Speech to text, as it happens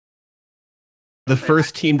The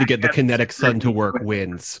first team to get the kinetic sun to work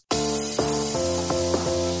wins.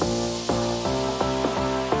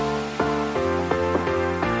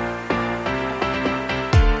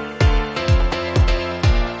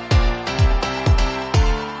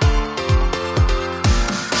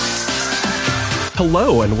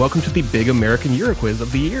 Hello, and welcome to the Big American Euroquiz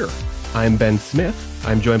of the year. I'm Ben Smith.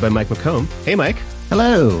 I'm joined by Mike McComb. Hey, Mike.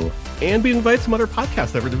 Hello. And we invite some other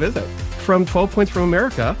podcasts over to visit. From 12 Points from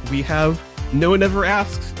America, we have No One Ever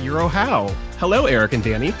Asks, Euro How. Hello, Eric and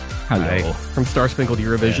Danny. Hello. Hi. From Star Spangled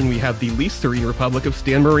Eurovision, we have the least serene republic of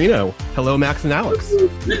Stan Marino. Hello, Max and Alex.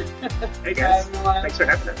 Hey, guys. Thanks for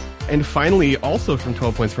having us. And finally, also from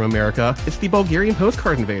 12 Points from America, it's the Bulgarian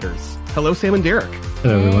postcard invaders. Hello, Sam and Derek.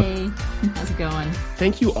 Hello, everyone. How's it going?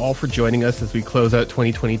 Thank you all for joining us as we close out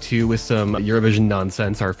 2022 with some Eurovision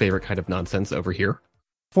nonsense, our favorite kind of nonsense over here.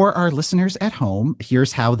 For our listeners at home,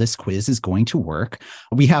 here's how this quiz is going to work.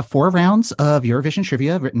 We have 4 rounds of Eurovision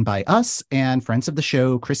trivia written by us and friends of the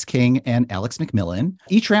show, Chris King and Alex McMillan.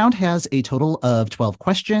 Each round has a total of 12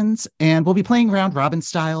 questions, and we'll be playing round robin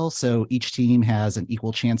style, so each team has an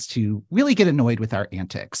equal chance to really get annoyed with our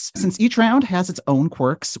antics. Since each round has its own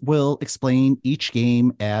quirks, we'll explain each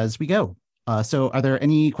game as we go. So are there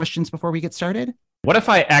any questions before we get started? What if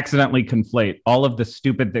I accidentally conflate all of the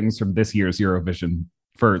stupid things from this year's Eurovision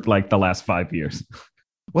for like the last 5 years?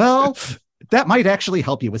 Well, that might actually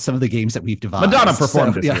help you with some of the games that we've devised. Madonna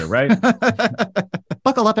performed this year, right?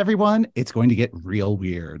 Buckle up, everyone. It's going to get real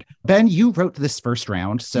weird. Ben, you wrote this first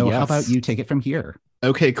round, so Yes. How about you take it from here?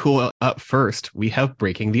 Okay, cool. Up first, we have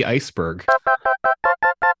Breaking the Iceberg.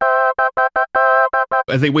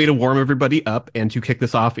 As a way to warm everybody up and to kick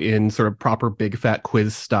this off in sort of proper big fat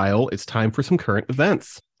quiz style, it's time for some current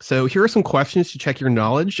events. So here are some questions to check your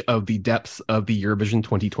knowledge of the depths of the Eurovision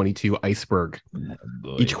 2022 iceberg.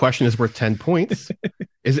 Each question is worth 10 points.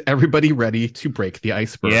 Is everybody ready to break the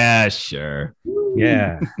iceberg? Yeah, sure.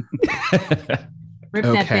 Yeah. Rip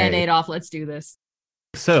that Band-Aid off. Let's do this.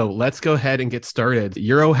 So let's go ahead and get started.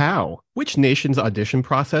 Euro How. Which nation's audition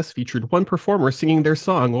process featured one performer singing their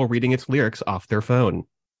song while reading its lyrics off their phone?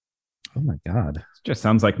 Oh my God. This just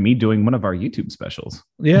sounds like me doing one of our YouTube specials.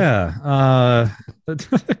 Yeah.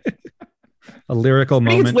 A lyrical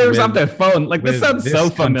Reading moment. its lyrics with- off their phone. Like, this with sounds this so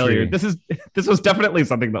familiar. country. This was definitely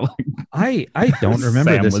something that like I don't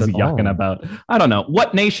remember Sam this was at yucking all. about. I don't know.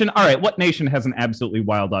 What nation? All right, what nation has an absolutely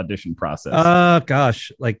wild audition process?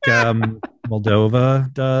 Gosh, like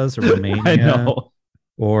Moldova does, or Romania, I know.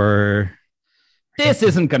 or This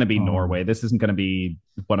isn't going to be Oh. Norway. This isn't going to be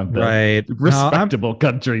one of the right. respectable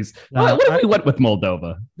countries. No, what if we went with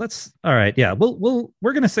Moldova? All right. Yeah,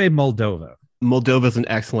 we're gonna say Moldova. Moldova's an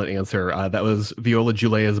excellent answer. That was Viola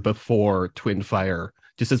Julia's before Twin Fire.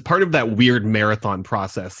 Just as part of that weird marathon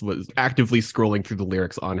process, was actively scrolling through the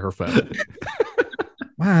lyrics on her phone.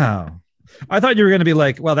 Wow. I thought you were gonna be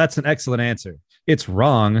like, well, that's an excellent answer. It's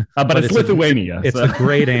wrong, But it's Lithuania. It's so- a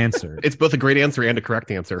great answer. It's both a great answer and a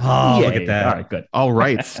correct answer. Oh, look Yay. at that. All right, good. All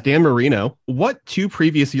right, Stan Marino. What 2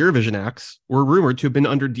 previous Eurovision acts were rumored to have been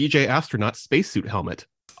under DJ Astronaut's spacesuit helmet?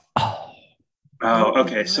 Oh,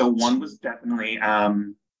 okay. So one was definitely what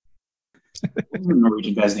was the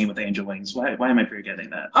Norwegian guy's name with the angel wings? Why am I forgetting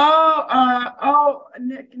that?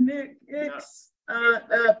 Nick, X,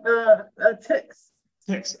 Tix.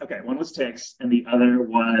 Tix. Okay, one was Tix, and the other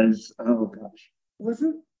was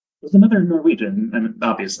Wasn't was another Norwegian, I mean,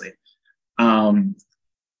 obviously.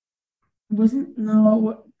 wasn't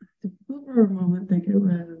no. Did people for a moment think it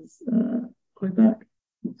was Quebec?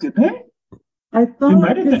 Did they? I They thought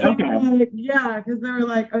might have because been, they were okay. like, yeah, because they were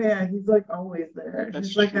like, oh yeah, he's like always there. That's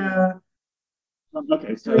He's like true. Okay,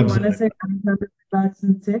 Do so we want to say Quebec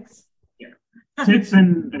and Tix? Tix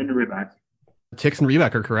and Rybak. Tix and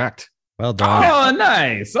Reebok are correct. Well done. Oh,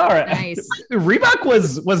 nice. All right. Nice. Reebok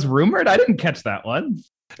was rumored. I didn't catch that one.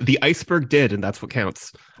 The iceberg did, and that's what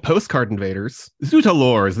counts. Postcard invaders. Zut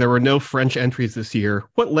alors, there were no French entries this year.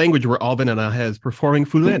 What language were Alban and Ahez performing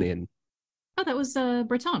Foulaine in? Oh, that was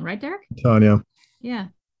Breton, right, Derek? Tanya. Yeah.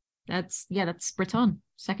 That's Breton.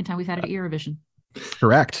 Second time we've had it at Eurovision.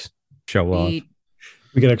 Correct. Show off.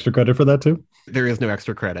 We get extra credit for that too? There is no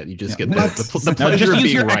extra credit. You just Yeah. get the No, pleasure just of use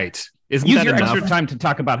being your- right. Isn't Use that your enough? extra time to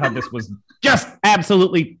talk about how this was just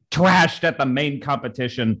absolutely trashed at the main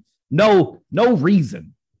competition. No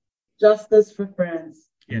reason. Justice for France.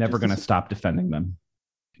 I'm never going to stop defending them.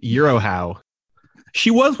 Euro How.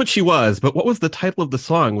 She was what she was, but what was the title of the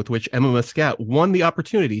song with which Emma Muscat won the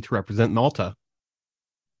opportunity to represent Malta?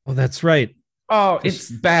 Oh, that's right. Oh, it's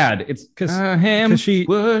bad. It's him she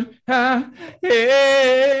would have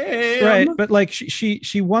him. right, but like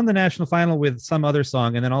she won the national final with some other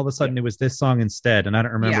song, and then all of a sudden it was this song instead, and I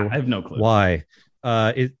don't remember. I have no clue why.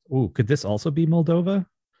 Could this also be Moldova?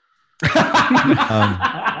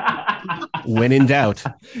 When in doubt.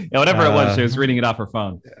 Yeah, whatever it was, she was reading it off her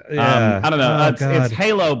phone. I don't know. It's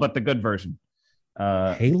Halo, but the good version.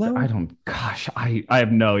 Halo? I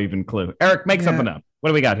have no even clue. Eric, make something up. What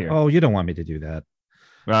do we got here? Oh, you don't want me to do that.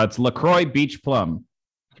 It's LaCroix Beach Plum.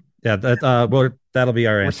 Yeah, that'll be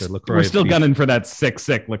our answer. LaCroix. We're still Beach. gunning for that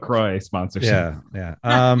sick LaCroix sponsorship. Yeah.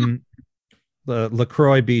 The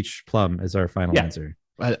LaCroix Beach Plum is our final answer.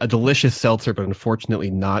 A delicious seltzer, but unfortunately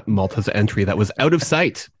not Malta's entry. That was Out of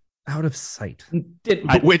Sight. Out of Sight.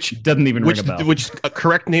 Which doesn't even ring a bell. Which a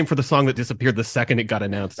correct name for the song that disappeared the second it got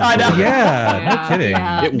announced. I know. Yeah, no kidding.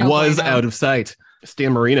 It was Out of Sight.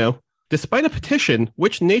 Stan Marino. Despite a petition,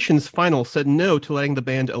 which nation's final said no to letting the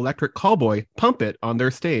band Electric Callboy pump it on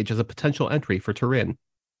their stage as a potential entry for Turin?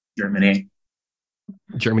 Germany.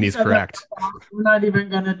 Germany's correct. We're not even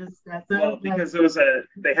going to discuss it. Well, because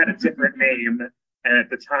they had a different name, and at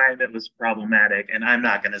the time it was problematic, and I'm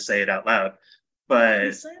not going to say it out loud.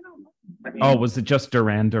 But was it just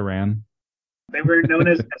Duran? They were known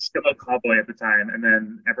as Eskimo Callboy at the time, and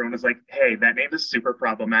then everyone was like, "Hey, that name is super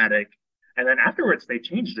problematic." And then afterwards, they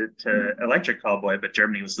changed it to Electric Callboy, but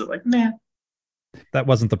Germany was still like, "Nah." That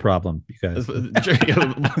wasn't the problem, you guys.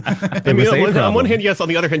 I mean, on one hand, yes. On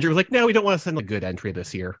the other hand, you're like, "No, we don't want to send a good entry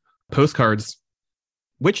this year." Postcards.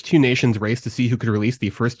 Which two nations raced to see who could release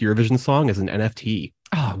the first Eurovision song as an NFT?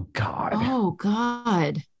 Oh God. Oh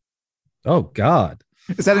God. Oh God.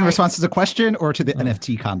 Is that in response to the question or to the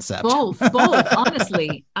NFT concept? Both.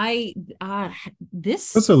 Honestly,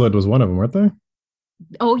 Switzerland was one of them, weren't they?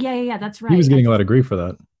 Oh yeah. That's right. He was getting a lot of grief for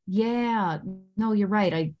that. Yeah. No, you're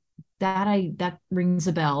right. That rings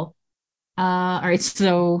a bell. All right.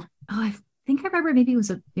 So I think I remember maybe it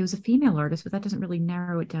was a female artist, but that doesn't really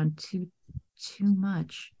narrow it down too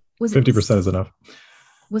much. Was 50% is enough.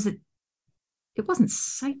 Was it? It wasn't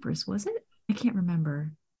Cyprus, was it? I can't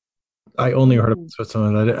remember. I only heard of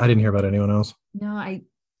Switzerland. I didn't hear about anyone else. No,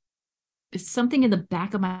 something in the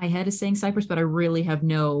back of my head is saying Cyprus, but I really have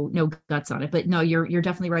no guts on it. But no, you're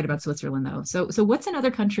definitely right about Switzerland though. So what's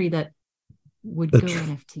another country that would go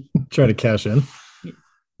NFT? Try to cash in.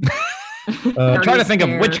 I'm trying to think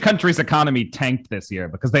of which country's economy tanked this year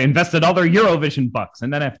because they invested all their Eurovision bucks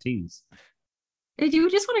in NFTs. Do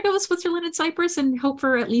you just want to go with Switzerland and Cyprus and hope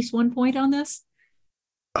for at least 1 point on this?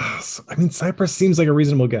 I mean, Cyprus seems like a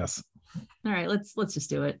reasonable guess. All right, let's just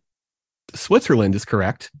do it. Switzerland is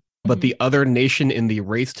correct, but the other nation in the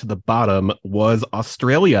race to the bottom was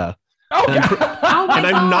Australia.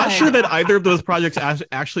 I'm not sure that either of those projects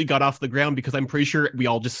actually got off the ground because I'm pretty sure we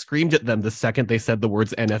all just screamed at them the second they said the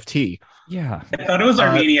words NFT. Yeah. I thought it was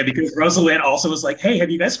Armenia because Rosalind also was like, "Hey, have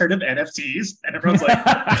you guys heard of NFTs?" And everyone's like,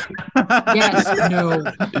 yes, no.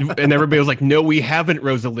 And everybody was like, "No, we haven't,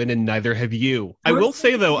 Rosalind, and neither have you." I will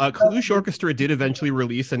say, though, Kalush Orchestra did eventually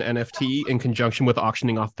release an NFT in conjunction with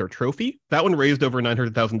auctioning off their trophy. That one raised over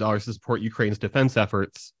 $900,000 to support Ukraine's defense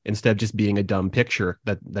efforts, instead of just being a dumb picture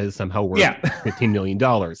that is somehow worth $15 million.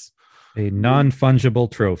 A non-fungible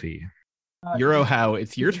trophy. Eurohow,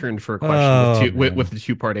 it's your turn for a question with the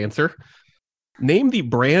two-part answer. Name the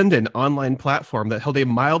brand and online platform that held a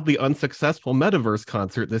mildly unsuccessful metaverse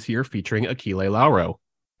concert this year featuring Achille Lauro.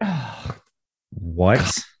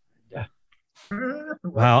 What?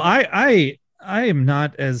 Wow, I am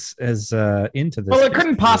not as into this. Well, it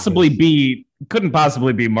couldn't possibly be Mark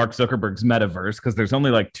Zuckerberg's metaverse because there's only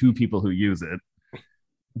like 2 people who use it.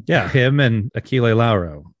 Yeah, him and Achille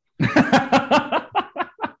Lauro.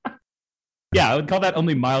 Yeah, I would call that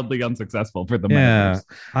only mildly unsuccessful for the metaverse.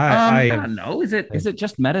 I don't know. Is it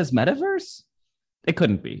just Meta's metaverse? It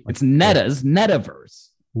couldn't be. It's Neta's Netaverse.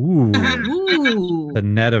 Ooh. Ooh. The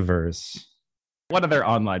Netaverse. What other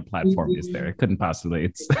online platform is there? It couldn't possibly.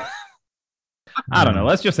 It's I don't know.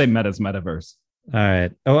 Let's just say Meta's Metaverse. All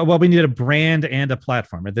right. Oh, well, we need a brand and a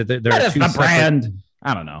platform. There Meta's the brand.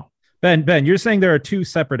 I don't know. Ben, you're saying there are 2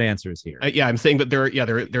 separate answers here. Yeah, I'm saying that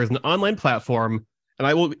there's an online platform, and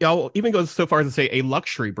I'll even go so far as to say a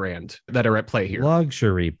luxury brand that are at play here.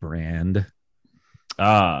 Luxury brand.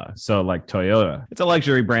 So like Toyota. It's a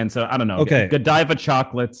luxury brand, so I don't know. Okay. Godiva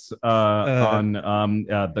chocolates on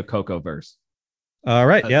the Cocoa verse. All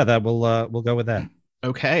right. Yeah, that we'll go with that.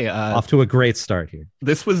 Okay. Off to a great start here.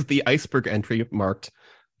 This was the iceberg entry marked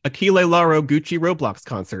Achille Lauro Gucci Roblox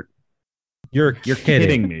concert. You're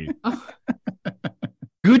kidding me.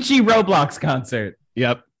 Gucci Roblox concert.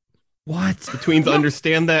 Yep. What? The tweens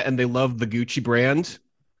understand that and they love the Gucci brand.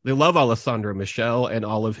 They love Alessandro Michel and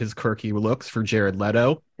all of his quirky looks for Jared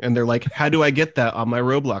Leto. And they're like, how do I get that on my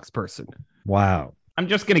Roblox person? Wow. I'm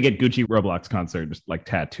just going to get Gucci Roblox concert just like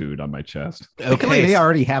tattooed on my chest. Okay. They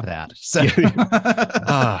already have that. So.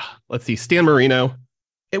 Let's see. Stan Marino.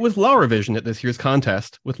 It was Laura Vision at this year's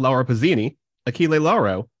contest with Laura Pazzini, Achille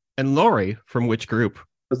Lauro, and Lori from which group?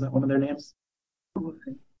 Was that one of their names?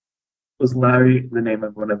 Was Larry the name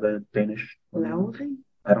of one of the Danish? Larry?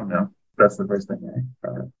 I don't know. That's the first thing I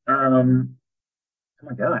thought of. Oh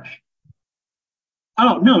my gosh.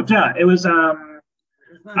 Oh no, duh. It was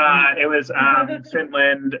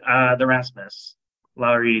Finland, the Rasmus.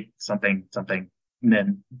 Lowry something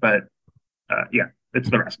Min. But yeah, it's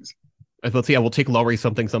the Rasmus. Let's see. I will take Lowry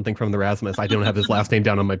something from the Rasmus. I don't have his last name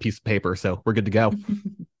down on my piece of paper, so we're good to go.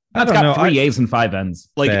 That's got 3 A's and 5 N's.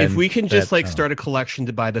 Like, if we can just start a collection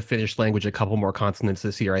to buy the Finnish language a couple more consonants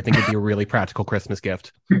this year, I think it'd be a really practical Christmas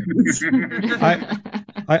gift.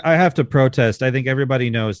 I have to protest. I think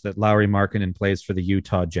everybody knows that Lauri Markkanen plays for the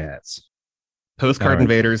Utah Jazz. Postcard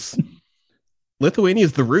invaders.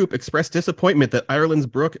 Lithuania's The Roop expressed disappointment that Ireland's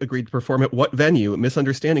Brooke agreed to perform at what venue,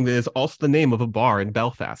 misunderstanding that it is also the name of a bar in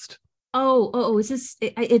Belfast. Is this?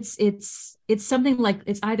 It's something like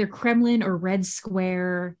it's either Kremlin or Red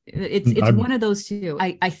Square. It's one of those two.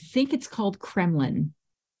 I think it's called Kremlin,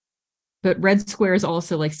 but Red Square is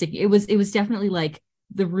also like sticky. It was definitely like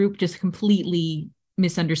the Roop just completely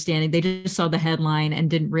misunderstanding. They just saw the headline and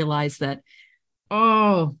didn't realize that.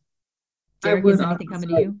 Oh, Derek, is anything coming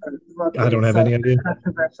to you? I don't have any idea.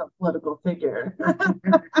 Controversial political figure. I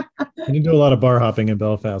didn't do a lot of bar hopping in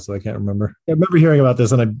Belfast, so I can't remember. I remember hearing about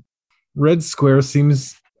this, and Red Square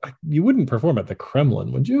seems you wouldn't perform at the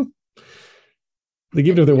Kremlin, would you? Like,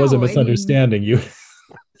 even if there was a misunderstanding, you'd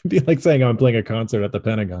be like saying I'm playing a concert at the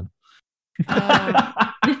Pentagon.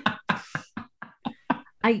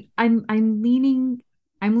 I'm leaning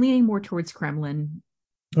more towards Kremlin.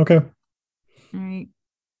 Okay. All right.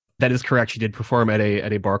 That is correct. She did perform at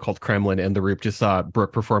a bar called Kremlin, and the Roop just saw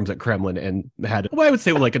Brooke performs at Kremlin and had, I would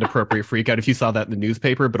say, like an appropriate freak out if you saw that in the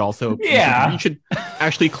newspaper, but also you should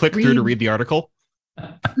actually click through to read the article.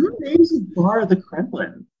 Who names a bar the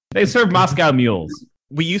Kremlin? They serve Moscow mules.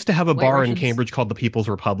 We used to have a bar in Cambridge called the People's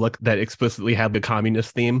Republic that explicitly had the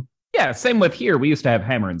communist theme. Yeah, same with here. We used to have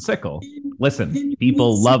Hammer and Sickle. Listen,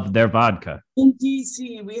 people love their vodka. In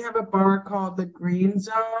DC, we have a bar called the Green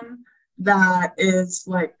Zone that is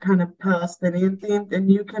like kind of Palestinian themed,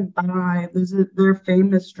 and you can buy their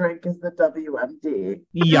famous drink is the WMD.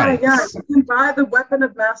 Yeah, you can buy the weapon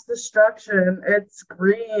of mass destruction. It's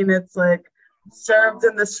green. It's like served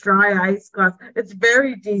in the Stry ice glass. It's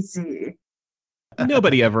very DC.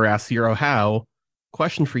 Nobody ever asks Euro how.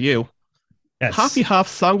 Question for you. Yes. Hoffy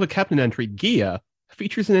Hoff's Song of a Captain entry, Gia,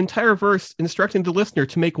 features an entire verse instructing the listener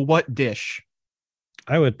to make what dish?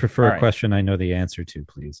 I would prefer a question I know the answer to,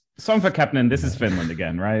 please. Song for Captain, this is Finland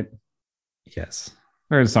again, right? Yes.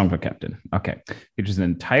 Where is Song for Captain? Okay. Features an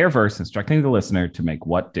entire verse instructing the listener to make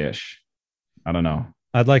what dish? I don't know.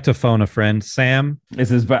 I'd like to phone a friend. Sam? I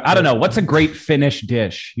don't know. What's a great Finnish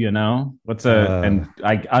dish, you know?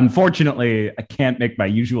 Unfortunately, I can't make my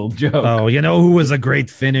usual joke. Oh, you know who was a great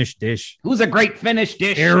Finnish dish? Who's a great Finnish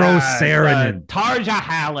dish? Eero Saarinen. Tarja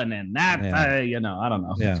Halonen. That's, I don't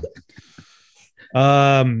know. Yeah.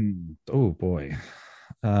 Oh boy.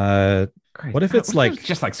 What if it's like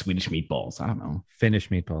just like Swedish meatballs? I don't know. Finnish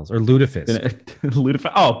meatballs or lutefisk.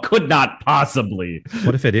 Lutefisk. Oh, could not possibly.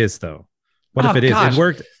 What if it is though? What if it is?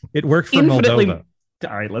 It worked for Moldova.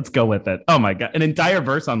 All right, let's go with it. Oh my god, an entire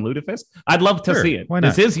verse on lutefisk. I'd love to see it. Why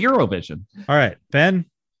not? This is Eurovision. All right, Ben,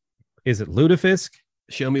 is it lutefisk?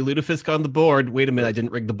 Show me lutefisk on the board. Wait a minute, I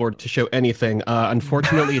didn't rig the board to show anything.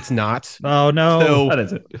 Unfortunately, it's not. Oh no! So what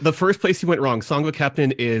is it? The first place you went wrong. Song of a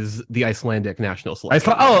Captain is the Icelandic national song.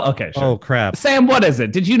 Okay. Sure. Oh crap! Sam, what is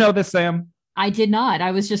it? Did you know this, Sam? I did not.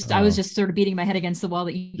 I was just sort of beating my head against the wall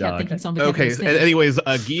that you kept thinking something. Okay. Anyways,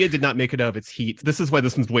 Gia did not make it out of its heat. This is why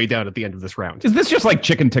this one's way down at the end of this round. Is this just like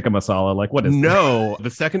chicken tikka masala? Like what is? No, the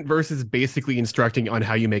second verse is basically instructing on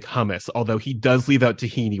how you make hummus. Although he does leave out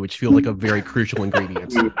tahini, which feels like a very crucial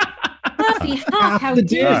ingredient. How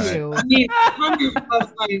dare you? I mean, hummus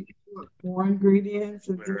has like 4 ingredients,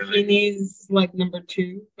 and tahini's like number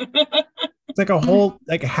 2. It's like a whole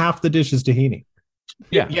half the dish is tahini.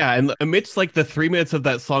 Yeah, and amidst like the 3 minutes of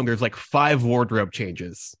that song, there's like 5 wardrobe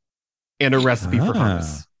changes and a recipe for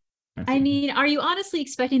hummus. I mean, are you honestly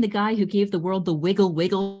expecting the guy who gave the world the Wiggle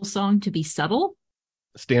Wiggle song to be subtle?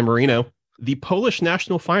 Stan Marino. The Polish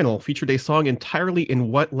national final featured a song entirely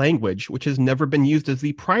in what language, which has never been used as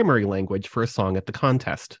the primary language for a song at the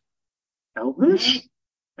contest? Elvish?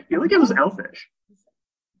 I feel like it was Elfish.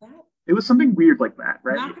 It was something weird like that,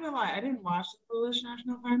 right? Not gonna lie, I didn't watch the Polish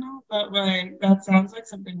national final, but like that sounds like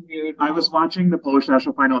something weird. I was watching the Polish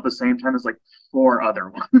national final at the same time as like 4 other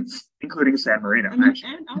ones, including San Marino. I mean,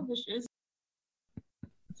 and Elvish is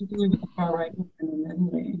particularly with the far right in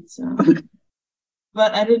Italy, so.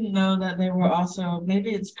 But I didn't know that they were also,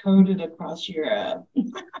 maybe it's coded across Europe.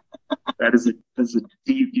 That's a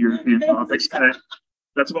deep European politics kind of.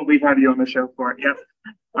 That's what we have you on the show for. Yep.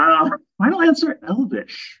 Final answer,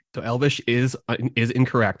 Elvish. So Elvish is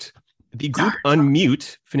incorrect. The group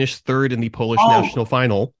Unmute finished third in the Polish national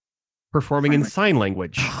final, performing in sign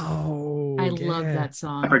language. Oh, I love that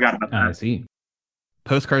song. I forgot about that. I see.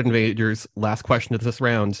 Postcard Invaders, last question of this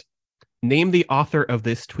round. Name the author of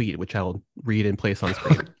this tweet, which I'll read and place on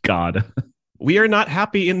screen. God. We are not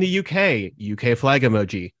happy in the UK. UK flag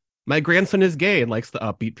emoji. My grandson is gay and likes the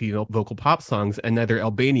upbeat female vocal pop songs, and neither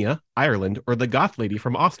Albania, Ireland, or the goth lady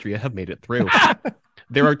from Austria have made it through.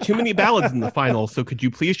 There are too many ballads in the final, so could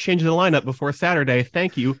you please change the lineup before Saturday?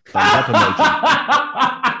 Thank you. Thumbs up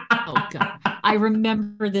emoji. Oh, God. I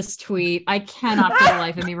remember this tweet. I cannot for the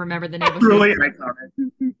life of me remember the name of it. Really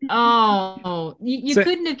iconic. Oh, you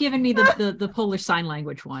couldn't have given me the Polish sign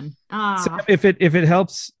language one. So if it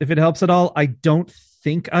helps at all, I don't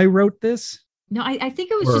think I wrote this. No, I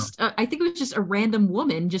think it was just a random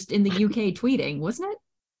woman just in the UK tweeting, wasn't it?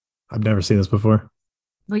 I've never seen this before.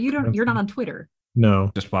 Well, you're not on Twitter.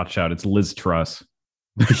 No. Just watch out. It's Liz Truss.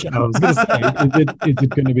 I was going to say, is it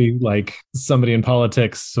going to be like somebody in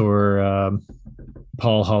politics or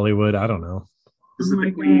Paul Hollywood? I don't know. Oh my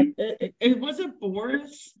God. It wasn't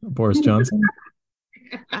Boris. Boris Johnson?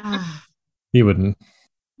 He wouldn't.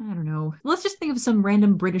 I don't know. Let's just think of some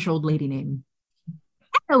random British old lady name.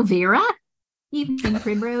 Hello, Vera. Evening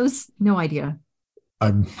Primrose. No idea.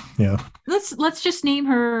 Yeah. Let's just name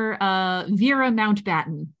her Vera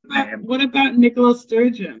Mountbatten. What about Nicola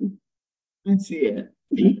Sturgeon? I see it.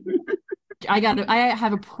 I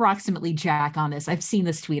have approximately Jack on this. I've seen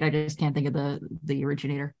this tweet. I just can't think of the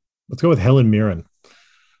originator. Let's go with Helen Mirren.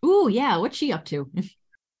 Ooh, yeah. What's she up to?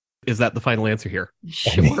 Is that the final answer here?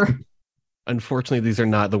 Sure. Unfortunately, these are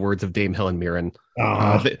not the words of Dame Helen Mirren.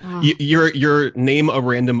 Your name a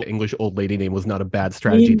random English old lady name was not a bad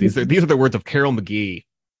strategy. These are the words of Carol McGee.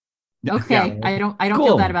 Okay, yeah. I don't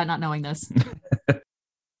feel bad about not knowing this.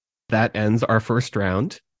 That ends our first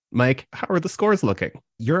round. Mike, how are the scores looking?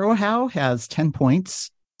 Eurohow has 10 points.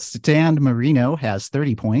 Stan Marino has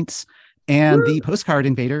 30 points. And the Postcard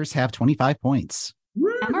Invaders have 25 points.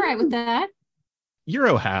 I'm all right with that.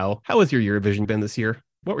 Eurohow, how has your Eurovision been this year?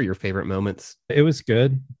 What were your favorite moments? It was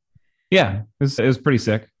good. Yeah, it was pretty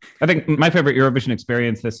sick. I think my favorite Eurovision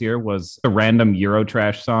experience this year was a random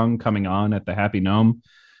Eurotrash song coming on at the Happy Gnome.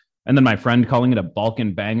 And then my friend calling it a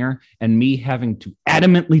Balkan banger and me having to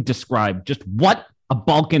adamantly describe just what a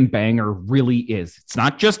Balkan banger really is. It's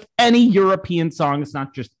not just any European song. It's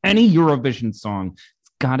not just any Eurovision song.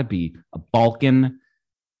 It's got to be a Balkan,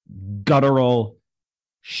 guttural,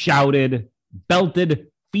 shouted, belted,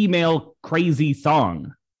 female crazy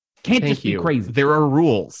song. Can't just be crazy. There are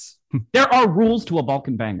rules. There are rules to a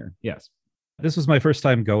Balkan banger. Yes. This was my first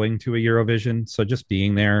time going to a Eurovision, so just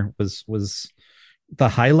being there was the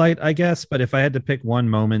highlight, I guess. But if I had to pick one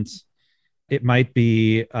moment, it might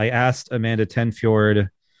be I asked Amanda Tenfjord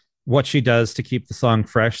what she does to keep the song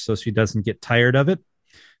fresh so she doesn't get tired of it.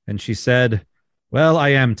 And she said, well, I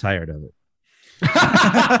am tired of it.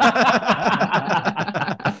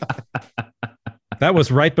 That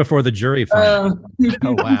was right before the jury final.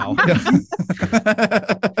 Oh, wow.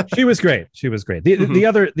 She was great.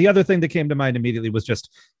 The other thing that came to mind immediately was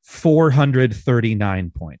just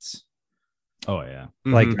 439 points. Oh, yeah.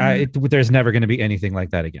 Like, there's never going to be anything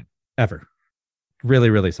like that again, ever.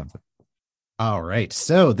 Really, really something. All right.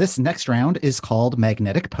 So this next round is called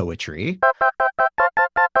Magnetic Poetry.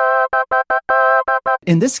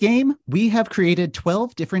 In this game, we have created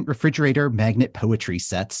 12 different refrigerator magnet poetry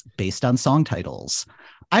sets based on song titles.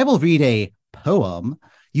 I will read a poem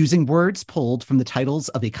using words pulled from the titles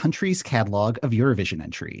of a country's catalog of Eurovision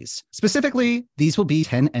entries. Specifically, these will be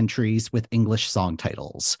 10 entries with English song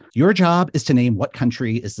titles. Your job is to name what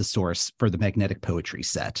country is the source for the magnetic poetry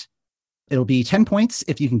set. It'll be 10 points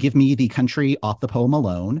if you can give me the country off the poem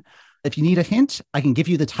alone. If you need a hint, I can give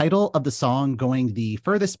you the title of the song going the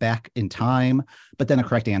furthest back in time, but then a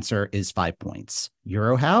correct answer is 5 points.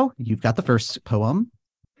 Eurohow, you've got the first poem.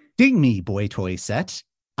 Ding me, boy toy set.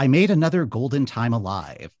 I made another golden time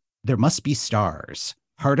alive. There must be stars.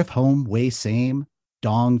 Heart of home, way same.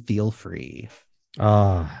 Dong feel free.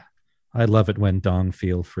 I love it when dong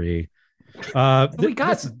feel free. We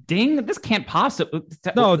got ding. This can't possibly.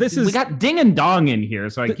 No, this is. We got ding and dong in here,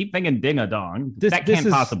 so I keep thinking ding a dong. That can't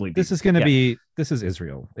possibly be. This is going to be. This is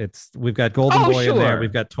Israel. We've got Golden Boy in there.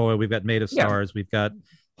 We've got Toy. We've got Made of Stars. We've got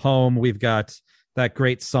Home. We've got that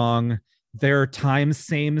great song. Their time,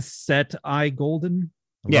 same set. I Golden.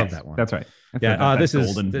 I love that one. That's right. This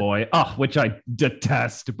is Golden Boy. Oh, which I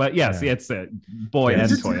detest. But yes, it's a Boy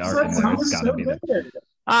and Toy art in there. It's got to be there.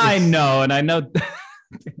 I know, and I know.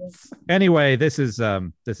 Anyway, this is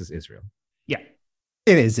Israel. Yeah,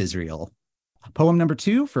 it is Israel. Poem number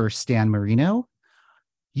 2 for Stan Marino.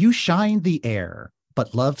 You shine the air,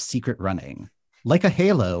 but love secret running. Like a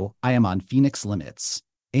halo, I am on Phoenix limits.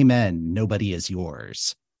 Amen. Nobody is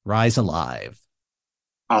yours. Rise alive.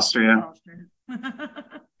 Austria.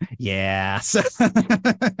 Yes.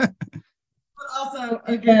 But also,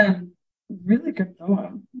 again, really good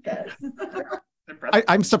poem, guys.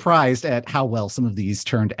 I'm surprised at how well some of these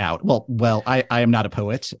turned out. Well, I am not a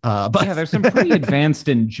poet, but yeah, there's some pretty advanced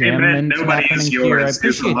enjambments Nobody happening is here. I yours. Is the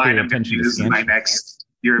appreciate line the I'm going to attention to use in my sketch. next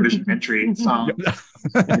Eurovision entry song.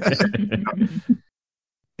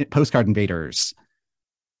 Postcard invaders.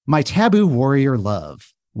 My taboo warrior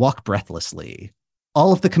love, walk breathlessly.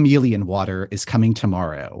 All of the chameleon water is coming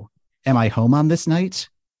tomorrow. Am I home on this night?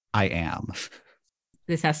 I am.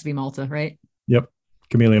 This has to be Malta, right? Yep.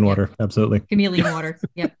 Chameleon water. Absolutely. Chameleon water.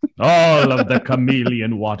 Yep. All of the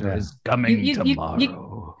chameleon water is coming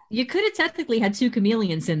tomorrow. You could have technically had 2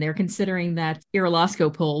 chameleons in there, considering that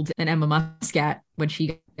Irolosco pulled an Emma Muscat when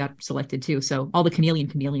she got selected too. So all the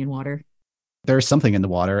chameleon water. There's something in the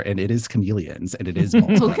water, and it is chameleons, and it is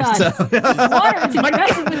Malta. Oh God! Water is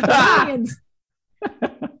messing with chameleons.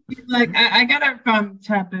 Like I got it from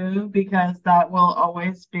Taboo because that will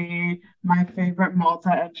always be my favorite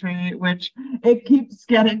Malta entry, which it keeps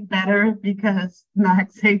getting better because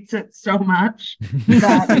Max hates it so much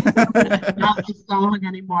that it's not a song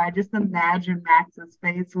anymore. I just imagine Max's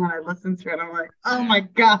face when I listen to it. I'm like, oh my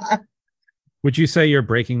God. Would you say you're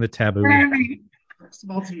breaking the taboo?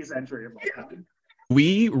 Maltese entry of all time.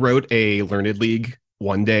 We wrote a Learned League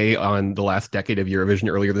one day on the last decade of Eurovision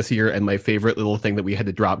earlier this year, and my favorite little thing that we had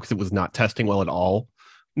to drop because it was not testing well at all.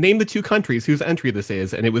 Name the 2 countries whose entry this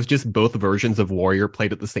is, and it was just both versions of Warrior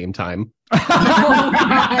played at the same time.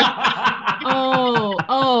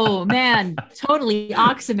 Oh man, totally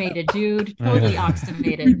oxymated, dude. Totally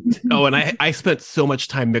oxymated. Oh, and I spent so much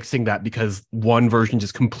time mixing that because one version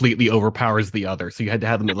just completely overpowers the other, so you had to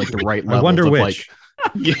have them at like the right level. I wonder of, which.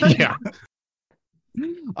 Like, yeah.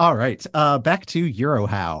 All right. Back to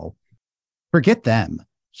Eurohow. Forget them.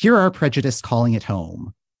 Hear our prejudice calling it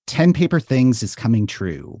home. 10 paper things is coming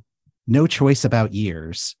true. No choice about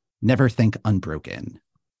years. Never think unbroken.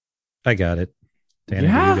 I got it. Danny,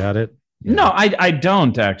 Yeah? you got it? Yeah. No, I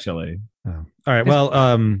don't actually. Oh. All right. Well,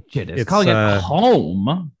 It's calling it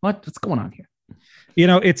home. What's going on here?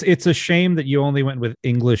 It's a shame that you only went with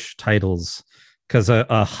English titles because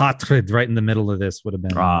a Hatred right in the middle of this would have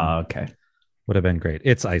been Okay. Would have been great.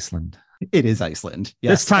 It's Iceland. It is Iceland.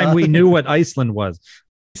 Yes. This time we knew what Iceland was.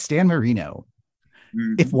 Stan Marino.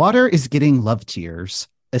 If water is getting love tears,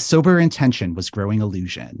 a sober intention was growing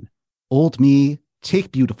illusion. Old me,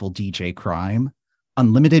 take beautiful DJ crime.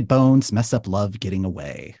 Unlimited bones mess up love getting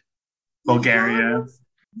away. Bulgaria.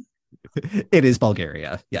 It is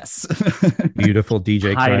Bulgaria. Yes. Beautiful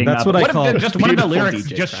DJ crime. Hiding That's up. what I call Just one of the beautiful lyrics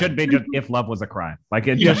DJ just crime. should be just, if love was a crime. Like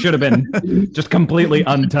it just should have been just completely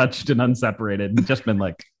untouched and unseparated and just been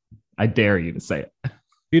like, I dare you to say it.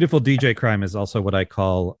 Beautiful DJ crime is also what I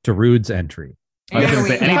call Darude's entry. I was gonna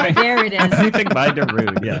say anything- There it is. Anything by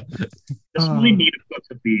Darude, yeah. Just really need a book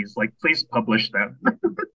of these. Like, please publish them.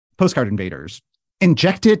 Postcard invaders.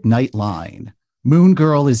 Injected night line. Moon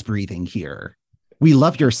girl is breathing here. We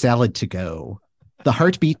love your salad to go. The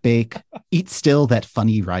heartbeat bake. Eat still that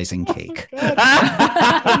funny rising cake.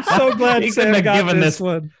 I'm so glad You Sam couldn't have got given this this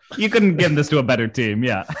one. You couldn't give this to a better team,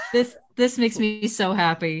 yeah. This makes me so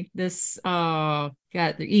happy. Oh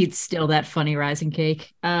God, eat still that funny rising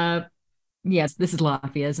cake. Yes, this is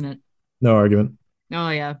Latvia, isn't it? No argument. Oh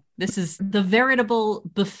yeah, this is the veritable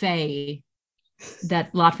buffet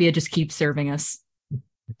that Latvia just keeps serving us.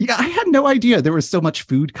 Yeah, I had no idea there was so much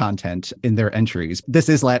food content in their entries. This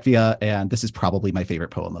is Latvia, and this is probably my favorite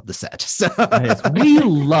poem of the set. So We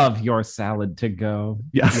love your salad to go.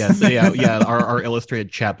 Yes, yeah. Our illustrated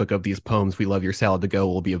chapbook of these poems, "We Love Your Salad to Go,"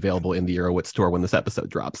 will be available in the Euroquiz store when this episode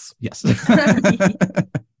drops. yes. What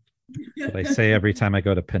I say every time I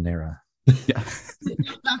go to Panera. Yeah.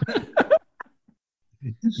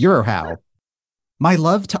 Eurohow. My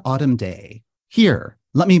love to autumn day. Here,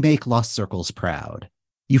 let me make lost circles proud.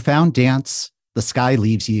 You found dance, the sky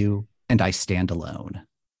leaves you, and I stand alone.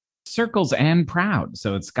 circles and proud.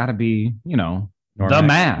 So it's got to be, you know, Normac. the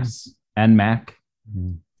Mass and Mac.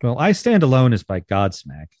 Well, I Stand Alone is by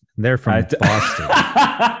Godsmack. They're from Boston.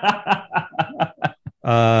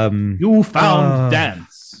 You found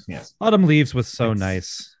dance. Yes. Autumn Leaves was so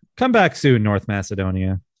nice. Come back soon, North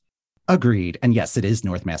Macedonia. Agreed. And yes, it is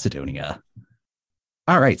North Macedonia.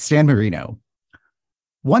 All right, Stan Marino.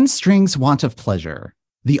 One string's want of pleasure,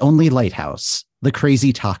 the only lighthouse, the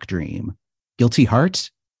crazy talk dream. Guilty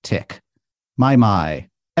heart, tick. My,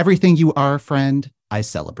 everything you are, friend, I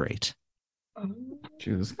celebrate.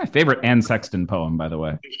 This is my favorite Anne Sexton poem, by the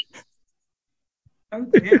way. Oh,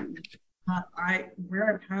 damn.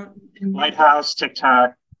 Lighthouse,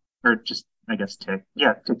 TikTok, or just, I guess, Tick.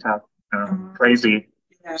 Yeah, TikTok. Crazy.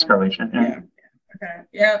 Yeah. It's Croatian. Yeah. Okay.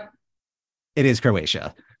 Yep. It is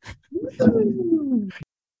Croatia.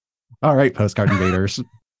 All right, postcard invaders.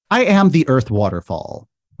 I am the earth waterfall,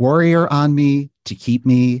 warrior on me to keep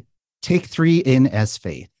me. Take 3 in as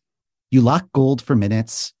faith. You lock gold for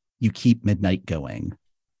minutes. You keep midnight going.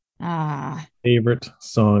 Favorite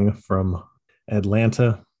song from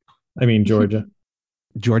Georgia.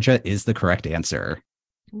 Georgia is the correct answer.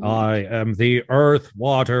 I am the earth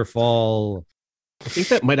waterfall. I think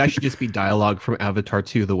that might actually just be dialogue from Avatar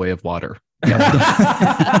 2, The Way of Water.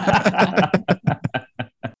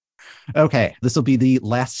 Okay, this will be the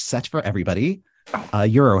last set for everybody.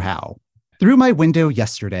 Eurohow. Through my window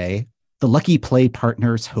yesterday, the lucky play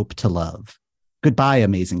partners hope to love. Goodbye,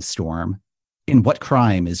 amazing storm. In what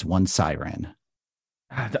crime is one siren?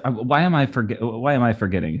 Why am I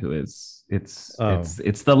forgetting who is? It's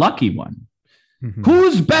the lucky one. Mm-hmm.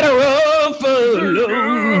 Who's better off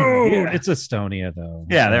alone? Yeah. It's Estonia, though.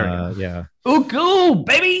 Yeah, there we go. Yeah. Ooh,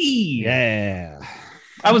 baby. Yeah.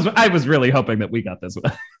 I was really hoping that we got this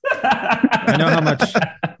one. I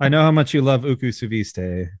know how much you love Uku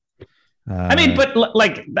Suviste. But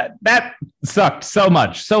like that sucked so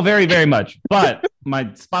much, so very, very much. But my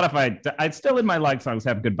Spotify, it's still in my like songs.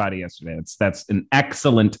 Have Goodbye to Yesterday. That's an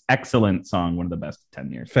excellent, excellent song. One of the best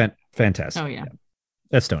 10 years. Fantastic. Oh yeah.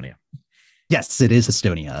 Estonia. Yes, it is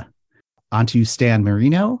Estonia. On to Stan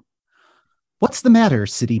Marino. What's the matter,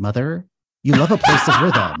 city mother? You love a place of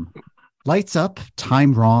rhythm. Lights up,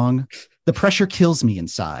 time wrong. The pressure kills me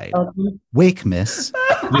inside. Wake, miss.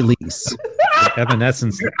 Release.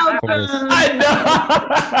 Evanescence. I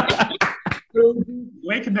know.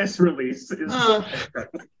 Wake, miss, release.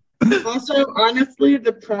 Also, honestly,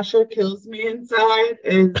 the pressure kills me inside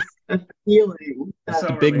is a feeling. It's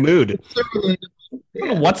a big mood. So relatable.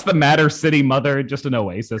 Yeah. What's the matter, city mother? Just an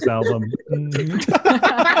Oasis album.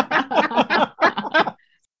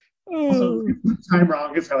 Also, time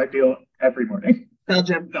wrong is how I feel every morning.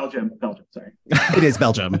 Belgium. Sorry. It is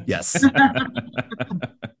Belgium. Yes.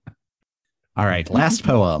 All right. Last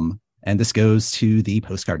poem. And this goes to the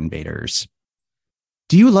postcard invaders.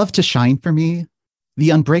 Do you love to shine for me? The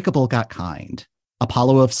unbreakable got kind.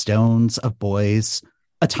 Apollo of stones, of boys.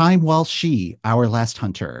 A time while she, our last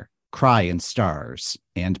hunter, cry in stars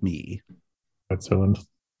and me. That's Finland.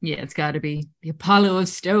 Yeah, it's got to be the Apollo of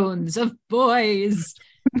stones of boys.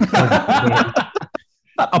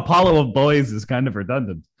 Apollo of boys is kind of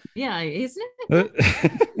redundant. Yeah, isn't it?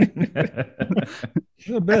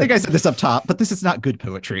 I think I said this up top, but this is not good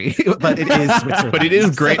poetry. But it is Switzerland. But it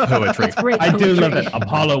is great poetry. It's great I do poetry. love it.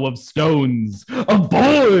 Apollo of stones, of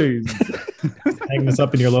boys. Hang this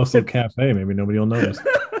up in your local cafe. Maybe nobody will notice.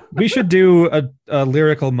 We should do a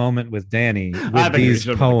lyrical moment with Danny I with think we these should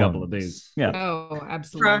have poems. a couple of these. Yeah. Oh, Cry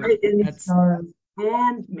absolutely. in the That's stars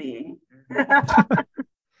and me.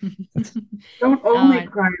 Don't only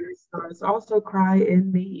cry in the stars, also cry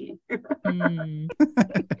in me. mm.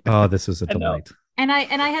 Oh, this was a I know. delight. And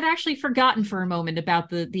I had actually forgotten for a moment about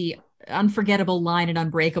the unforgettable line in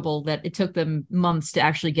Unbreakable that it took them months to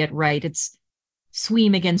actually get right. It's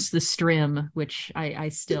Sweem against the Strim, which I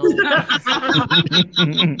still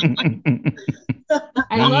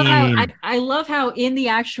I love how in the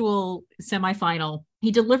actual semifinal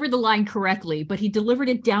he delivered the line correctly, but he delivered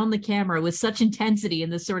it down the camera with such intensity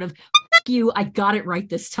and this sort of "F you, I got it right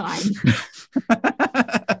this time."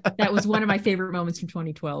 That was one of my favorite moments from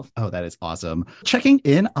 2012. Oh, that is awesome. Checking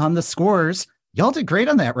in on the scores. Y'all did great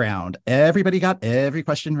on that round. Everybody got every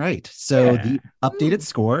question right. So the updated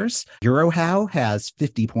scores, Eurohow has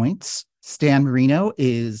 50 points. Stan Marino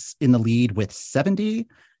is in the lead with 70.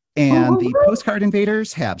 And the postcard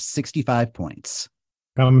invaders have 65 points.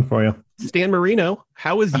 Coming for you. Stan Marino,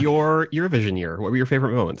 how was your Eurovision year? What were your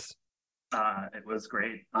favorite moments? It was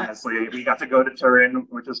great. Honestly, we got to go to Turin,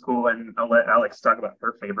 which was cool, and I'll let Alex talk about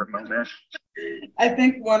her favorite moment. I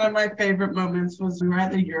think one of my favorite moments was we were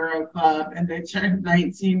at the Euro Club and they turned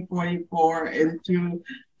 1944 into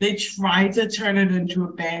They tried to turn it into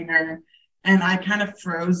a banger, and I kind of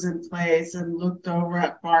froze in place and looked over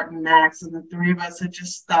at Bart and Max, and the three of us had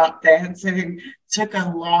just stopped dancing, took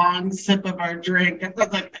a long sip of our drink. I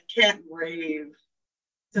was like, I can't rave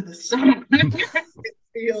to the song. It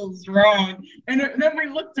feels wrong. And then we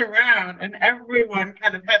looked around, and everyone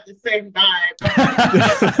kind of had the same vibe.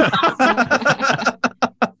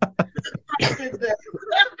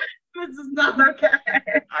 This is not okay.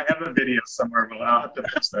 I have a video somewhere, but I'll have to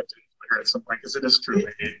post that to Twitter at some point because it is truly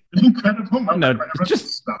an incredible moment. No,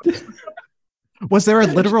 just Was there a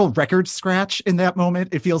literal record scratch in that moment?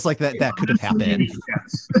 It feels like that could have happened.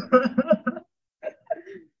 Yes.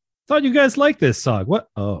 Thought you guys liked this song. What?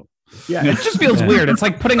 Oh, yeah, it just feels weird. It's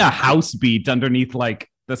like putting a house beat underneath like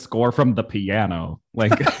the score from the piano.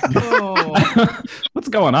 Like, what's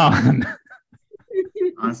going on?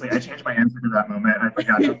 Honestly, I changed my answer to that moment. I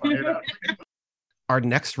forgot to find it out. Our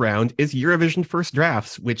next round is Eurovision First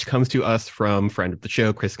Drafts, which comes to us from friend of the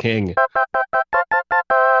show, Chris King.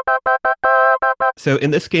 So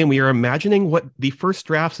in this game, we are imagining what the first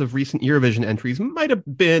drafts of recent Eurovision entries might have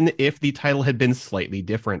been if the title had been slightly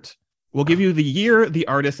different. We'll give you the year, the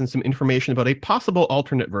artist, and some information about a possible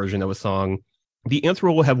alternate version of a song. The answer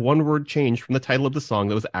will have one word change from the title of the song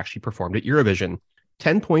that was actually performed at Eurovision.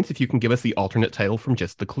 10 points if you can give us the alternate title from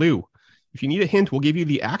just the clue. If you need a hint, we'll give you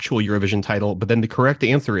the actual Eurovision title, but then the correct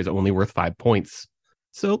answer is only worth 5 points.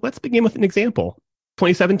 So let's begin with an example.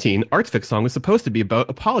 2017, Artsvik song was supposed to be about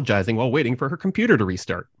apologizing while waiting for her computer to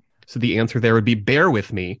restart. So the answer there would be Bear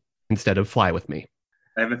With Me instead of Fly With Me.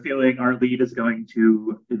 I have a feeling our lead is going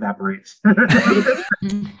to evaporate. I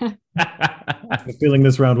have a feeling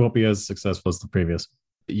this round won't be as successful as the previous.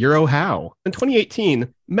 Euro How. In 2018,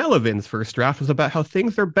 Melavin's first draft was about how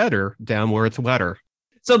things are better down where it's wetter.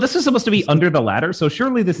 So this is supposed to be under the ladder. So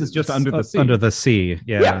surely this is just under the sea. Under the sea.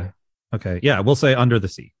 Yeah. Okay. Yeah, we'll say Under the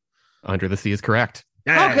Sea. Under the Sea is correct.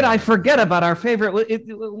 How could I forget about our favorite?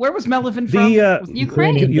 Where was Melvin from?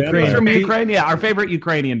 Ukraine. He's from Ukraine. Yeah, our favorite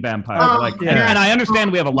Ukrainian vampire. And I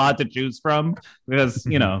understand we have a lot to choose from because,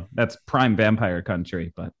 that's prime vampire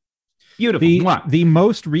country, but beautiful. The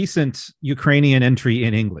most recent Ukrainian entry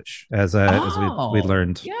in English, as we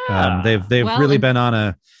learned. Yeah. They've really been on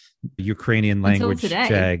a Ukrainian language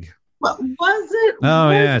jag. What was it? Oh,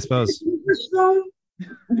 yeah, I suppose.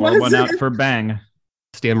 Well, one out for Bang.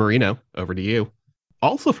 Stan Marino, over to you.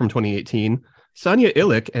 Also from 2018, Sonia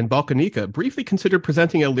Illich and Balkanika briefly considered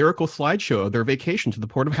presenting a lyrical slideshow of their vacation to the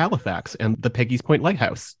port of Halifax and the Peggy's Point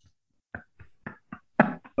Lighthouse.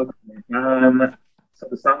 So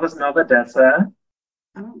the song was Nova Dessa.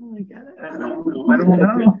 I don't really get it. I don't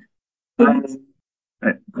know. I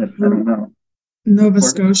don't know. Nova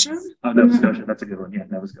Scotia? Oh, Nova Scotia. That's a good one. Yeah,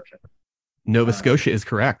 Nova Scotia. Nova Scotia is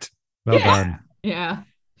correct. Well done. Yeah.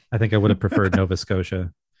 I think I would have preferred Nova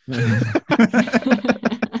Scotia.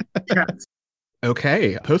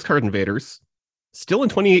 Okay, Postcard Invaders. Still in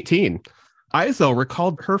 2018, Izel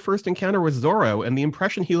recalled her first encounter with Zorro and the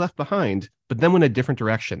impression he left behind, but then went a different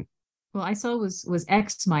direction. Well, I saw was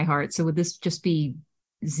X My Heart, so would this just be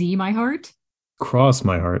Z My Heart? Cross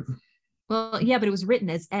My Heart. Well, yeah, but it was written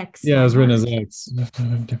as X. Yeah, it was written as X.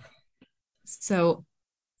 So,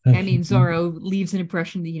 I mean, Zorro leaves an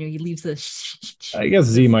impression that, he leaves the... I guess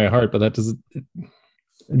Z My Heart, but that doesn't...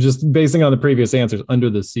 Just basing on the previous answers, Under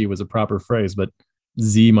the Sea was a proper phrase, but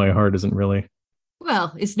Z My Heart isn't really.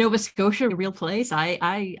 Well, is Nova Scotia a real place?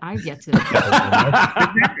 I've yet to...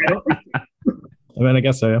 I mean, I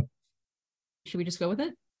guess so, yeah. Should we just go with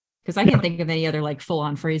it? Because I can't think of any other,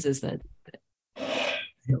 full-on phrases that...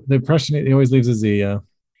 The impression, he always leaves a Z, yeah.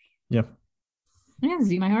 Yeah,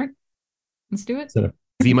 Z My Heart. Let's do it.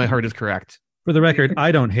 Z My Heart is correct. For the record,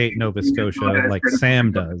 I don't hate Nova Scotia like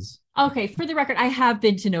Sam does. Okay, for the record, I have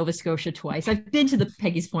been to Nova Scotia twice. I've been to the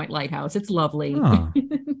Peggy's Point Lighthouse. It's lovely. Oh.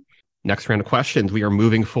 Next round of questions. We are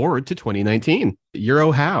moving forward to 2019.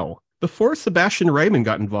 Euro How. Before Sebastian Raymond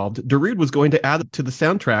got involved, Darude was going to add to the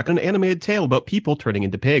soundtrack an animated tale about people turning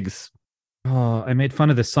into pigs. Oh, I made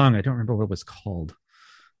fun of this song. I don't remember what it was called.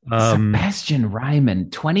 Sebastian Ryman,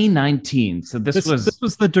 2019. So this was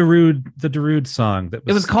the Darude song.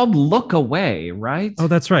 It was called "Look Away," right? Oh,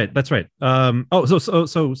 that's right.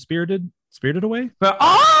 So Spirited Away. But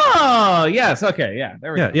yes, okay, yeah,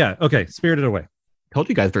 there we go. Yeah, okay, Spirited Away. Told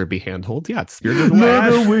you guys there'd be handholds. Yeah, it's Spirited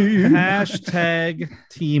Away. Hashtag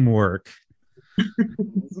teamwork.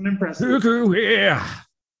 It's an impressive. Yeah.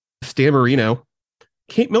 Stan Marino.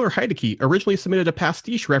 Kate Miller-Heidke originally submitted a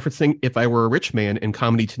pastiche referencing If I Were a Rich Man in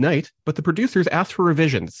Comedy Tonight, but the producers asked for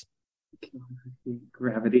revisions.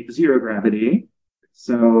 Zero gravity.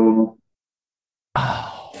 So...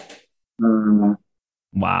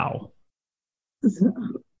 Wow.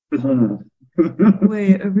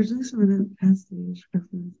 Wait, originally submitted past stage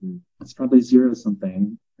references. It's probably zero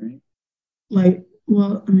something, right? Like,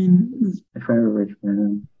 well, I mean, there's If I were a rich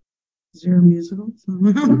man. zero musicals.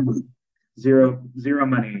 Zero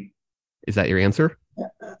money. Is that your answer?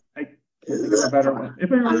 If I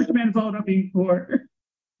were a rich man, followed up being poor.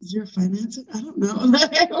 Zero financing? I don't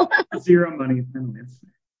know. Zero money. Final answer.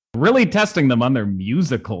 Really testing them on their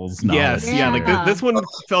musicals knowledge. Yes, yeah. Like Yeah. this one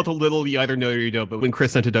felt a little you either know or you don't. But when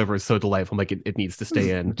Chris sent it over, it's so delightful. I'm like, it needs to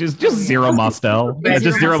stay in. Just Oh, yeah. zero Mostel. Yeah,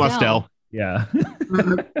 just zero Mostel. Mostel. Yeah.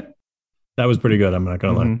 That was pretty good. I'm not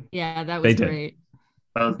gonna lie. Mhm. Yeah, that They was did. great.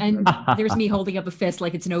 Oh, And there's me holding up a fist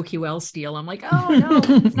like it's an OQL steal. I'm like, oh no,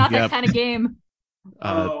 it's not Yep. that kind of game.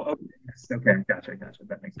 okay. Yes, okay. Gotcha.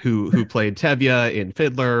 That makes sense. Who played Tevye in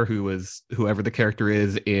Fiddler? Who was whoever the character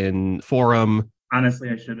is in Forum? Honestly,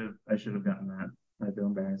 I should have gotten that. I feel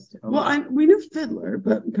embarrassed. Well, we knew Fiddler,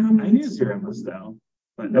 but I knew Zero Mostel.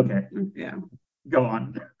 But okay, Yeah. go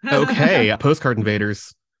on. Okay, Postcard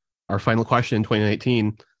Invaders. Our final question in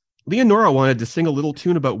 2019. Leonora wanted to sing a little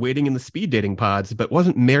tune about waiting in the speed dating pods, but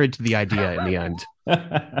wasn't married to the idea in the end.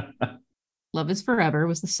 Love is Forever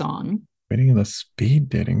was the song. Waiting in the speed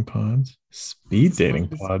dating pods. Speed dating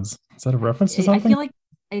pods. Is that a reference to I something?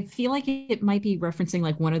 feel like it might be referencing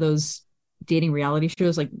like one of those dating reality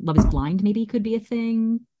shows, like Love is Blind maybe could be a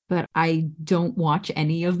thing, but I don't watch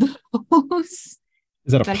any of those.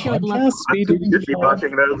 Is that a But I feel like podcast? Speed You dating should be pods?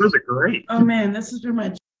 watching those. Those are great. Oh man, this is where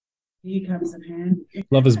my G comes in handy.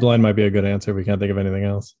 Love is Blind might be a good answer. We can't think of anything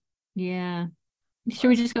else. Yeah. Should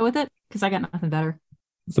we just go with it? Because I got nothing better.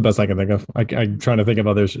 It's the best I can think of. I'm trying to think of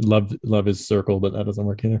others. Love is Circle, but that doesn't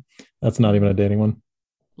work either. That's not even a dating one.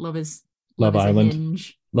 Love is Love is a Island.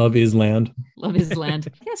 hinge. Love is Land. Love is Land.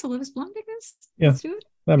 Yeah, so Love is Blind, I guess. Yeah. Let's do it.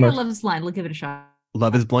 That Yeah, works. Love is Blind. We'll give it a shot.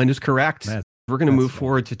 Love is Blind is correct. We're going to that's move fine.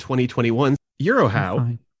 forward to 2021. Eurohow.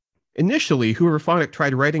 Fine. Initially, Hooverphonic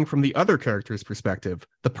tried writing from the other character's perspective,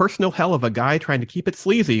 the personal hell of a guy trying to keep it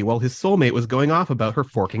sleazy while his soulmate was going off about her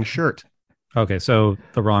forking shirt. Okay, so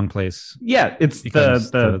the wrong place. Yeah, it's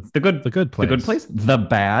Becomes the good The good place. the good place, the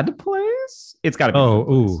bad place. It's got to be. the Oh, good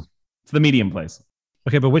place. ooh. It's the medium place.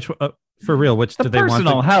 Okay, but which for real? Which The do they want?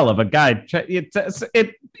 personal hell of a guy.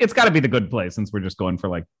 It's got to be the good place since we're just going for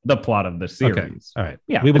like the plot of the series. Okay, all right.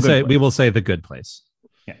 Yeah, we the will good say place. we will say the good place.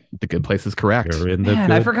 The good place is correct. You're in the Man,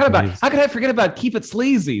 I good forgot about. place. How could I forget about Keep It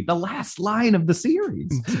Sleazy, the last line of the series?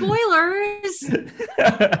 Spoilers.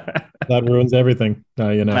 That ruins everything.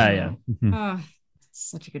 You know. Yeah. Mhm. Oh,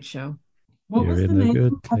 such a good show. What You're was the in the name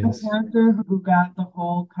good of the place. character who got the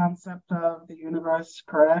whole concept of the universe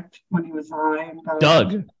correct when he was high? And got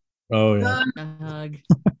Doug. Oh yeah. Hug.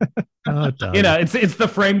 Oh, Doug. You know, it's the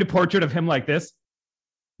framed portrait of him like this.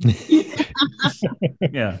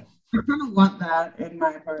 Yeah. I kind of want that in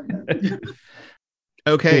my apartment.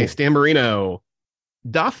 Okay, Cool. Stan Marino.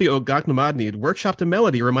 Dathio Gagnamadni had workshopped a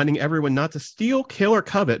melody reminding everyone not to steal, kill, or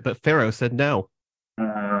covet, but Pharaoh said no.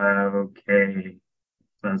 Okay.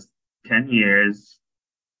 So that's 10 years.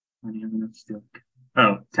 When you have still.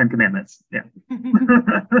 Oh, 10 Commandments. Yeah.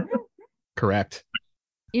 Correct.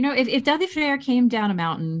 You know, if Daddy Frere came down a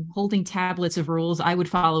mountain holding tablets of rules, I would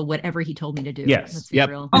follow whatever he told me to do. Yes. Let's be Yep.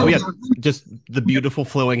 real. Oh, yeah. Just the beautiful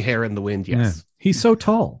flowing hair in the wind. Yeah. Yes. He's so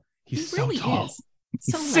tall. He's He so really tall. is.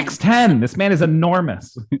 He's So 6'10". This man is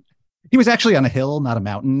enormous. He was actually on a hill, not a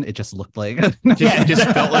mountain. It just looked like. It just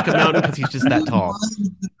felt like a mountain because he's just that tall.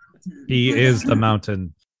 He is the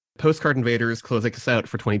mountain. Postcard Invaders closing us out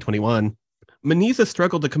for 2021. Maniza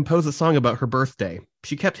struggled to compose a song about her birthday.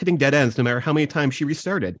 She kept hitting dead ends no matter how many times she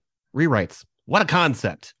restarted. Rewrites. What a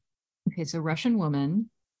concept. Okay, so Russian woman,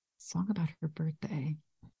 song about her birthday.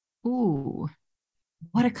 Ooh,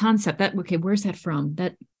 what a concept. Okay, where's that from?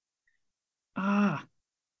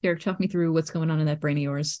 Derek, talk me through what's going on in that brain of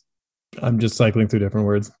yours. I'm just cycling through different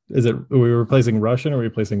words. Are we replacing Russian or are we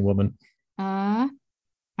replacing woman? I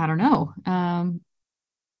don't know.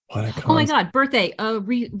 What a Oh my concept. God, birthday.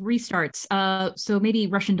 Restarts. So maybe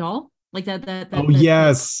Russian doll, like that. Oh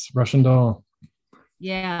yes, Russian doll.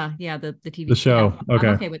 Yeah, the TV. The show. Yeah, Okay.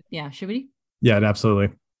 I'm okay with should we? Yeah, absolutely.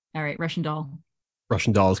 All right, Russian doll.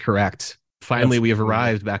 Russian doll is correct. Finally, That's we have cool.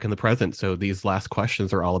 arrived back in the present, so these last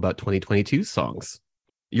questions are all about 2022 songs.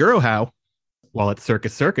 Eurohow, while at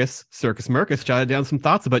Circus Mercus jotted down some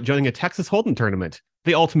thoughts about joining a Texas Hold'em tournament.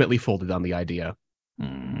 They ultimately folded on the idea.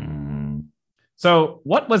 So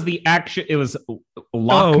what was the action? It was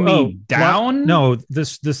Lock Me Down?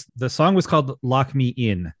 The song was called Lock Me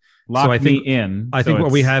In. Lock so I Me think- In. I So think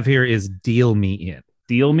what we it's have here is Deal Me In.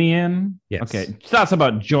 Deal Me In? Yes. Okay. Thoughts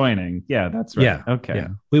about joining. Yeah, that's right. Yeah. Okay. Yeah.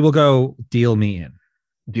 We will go Deal Me In.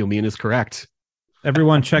 Deal Me In is correct.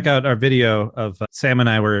 Everyone, check out our video of Sam and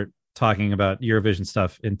I were talking about Eurovision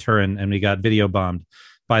stuff in Turin, and we got video bombed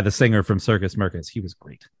by the singer from Circus Mircus. He was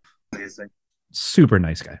great. Amazing. Super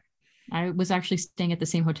nice guy. I was actually staying at the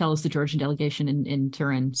same hotel as the Georgian delegation in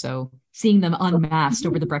Turin, so seeing them unmasked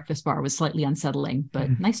over the breakfast bar was slightly unsettling,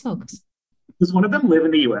 but nice folks. Does one of them live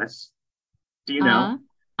in the U.S.? Do you know?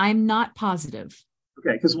 I'm not positive.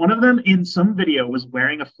 Okay, because one of them in some video was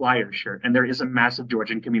wearing a Flyer shirt, and there is a massive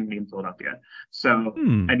Georgian community in Philadelphia. So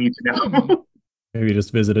I need to know. Maybe you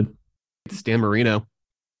just visited. It's Dan Marino.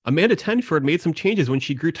 Amanda Tenford made some changes when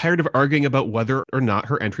she grew tired of arguing about whether or not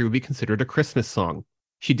her entry would be considered a Christmas song.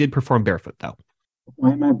 She did perform barefoot, though.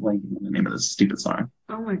 Why am I blanking on the name of this stupid song?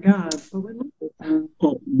 Oh my God. But we love this song.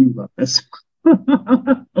 Oh, you love this.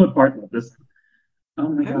 Oh, Bart loved this. Oh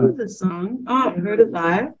my I love God. this song. Oh, I heard it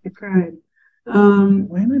live. I cried. Why am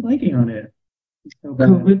I blanking on it? It's so bad.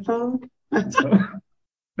 COVID fog.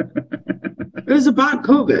 It was about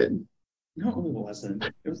COVID. No, it wasn't.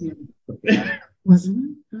 It wasn't. Wasn't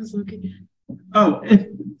it? I was looking. Oh,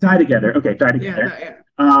 Die Together. Okay, Die Together. Yeah.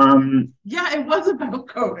 Um, Yeah, it was about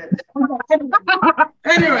COVID.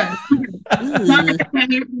 Anyway,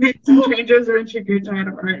 can you make some changes or she grew tired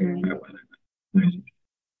of arguing or whatever?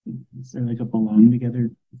 is there like a Belong Together?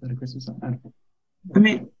 Is that a Christmas song? I don't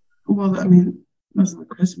know. It wasn't a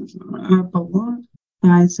Christmas song. Belong.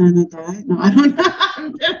 Die, Santa, Die. No, I don't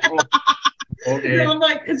know. Okay. I'm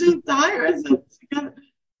like, is it Die or is it together?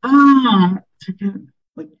 Together.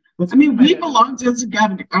 Like, what's We belong to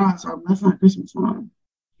together. So that's not a Christmas song.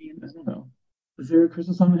 I don't know. Is there a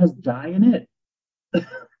Christmas song that has Die in it?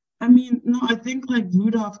 No, I think like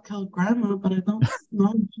Rudolph killed grandma, but I don't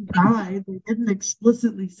know if she died. They didn't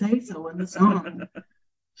explicitly say so in the song.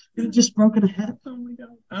 They just broken a hip. Oh my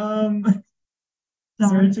God. Is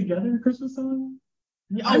there a Together Christmas song?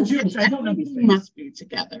 Yeah, I don't know these things. Must be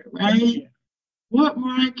together, right? Yeah. What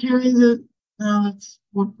Mariah Carey did? No, it's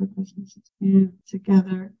one for Christmas. Yeah,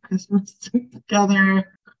 together, Christmas together,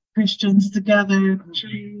 Christians together,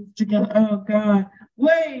 trees together. Oh God!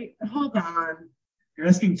 Wait, hold on. You're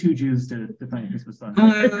asking two Jews to find a Christmas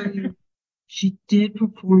song. She did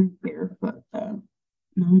perform barefoot though.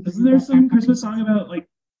 No, Isn't there some Christmas song about like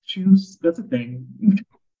shoes? That's a thing.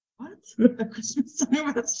 What? A Christmas song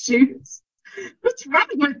about shoes? What's wrong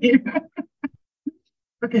with you?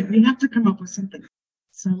 Okay, we have to come up with something.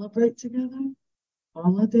 Celebrate together?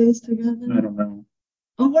 Holidays together? I don't know.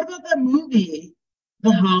 Oh, what about that movie?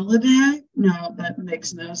 The Holiday? No, that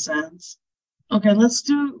makes no sense. Okay, let's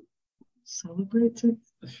do Celebrate together.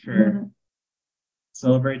 Sure.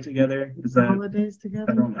 Celebrate together? Is that Holidays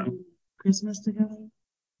together? I don't know. Christmas together?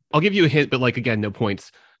 I'll give you a hint, but like, again, no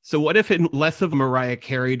points. So what if in less of a Mariah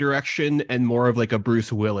Carey direction and more of like a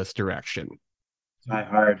Bruce Willis direction? Die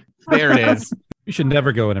Hard? There it is. You should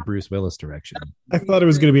never go in a Bruce Willis direction. I thought it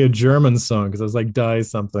was going to be a German song because I was like, die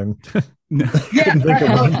something. Yeah, Couldn't think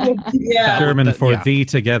of one. yeah. German for yeah. thee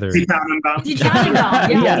together.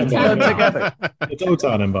 Die together. It's O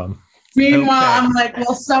Tannenbaum. Meanwhile, Okay. I'm like,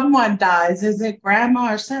 well, someone dies. Is it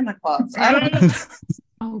grandma or Santa Claus? I don't know.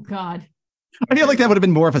 Oh God. I feel like that would have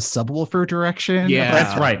been more of a subwoofer direction. Yeah.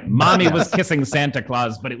 That's right. Mommy was kissing Santa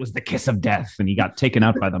Claus, but it was the kiss of death, and he got taken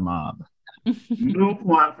out by the mob. No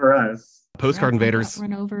plot for us. Postcard Invaders.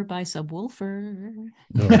 Run over by subwoofer.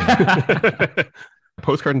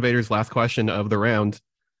 Postcard Invaders, last question of the round.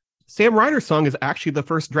 Sam Ryder's song is actually the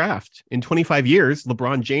first draft. In 25 years,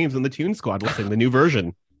 LeBron James and the Toon Squad will sing the new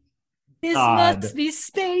version. This God. must be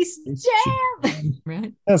Space Jam.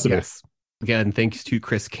 Right? That's Yes. Again, thanks to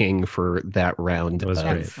Chris King for that round. That was of-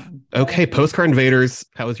 great. Fun. Okay, Postcard Invaders.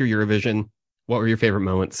 How was your Eurovision? What were your favorite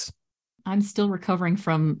moments? I'm still recovering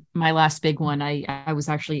from my last big one. I was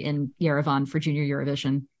actually in Yerevan for Junior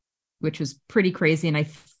Eurovision, which was pretty crazy. And I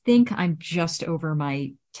think I'm just over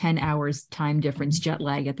my 10 hours time difference jet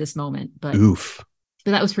lag at this moment. But Oof.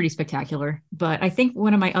 that was pretty spectacular. But I think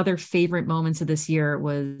one of my other favorite moments of this year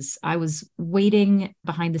was I was waiting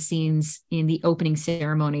behind the scenes in the opening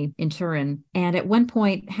ceremony in Turin. And at one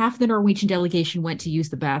point, half the Norwegian delegation went to use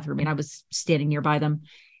the bathroom, and I was standing nearby them.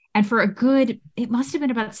 And for a good, it must have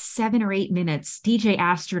been about 7 or 8 minutes, DJ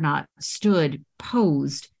Astronaut stood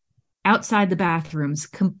posed outside the bathrooms,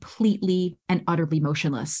 completely and utterly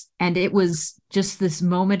motionless. And it was just this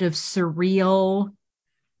moment of surreal,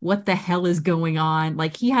 what the hell is going on?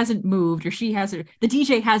 Like, he hasn't moved, or she hasn't, the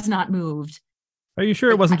DJ has not moved. Are you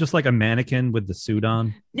sure it wasn't just like a mannequin with the suit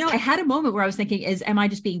on? No, I had a moment where I was thinking, am I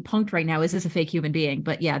just being punked right now? Is this a fake human being?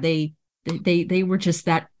 But yeah, they were just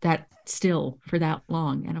that still for that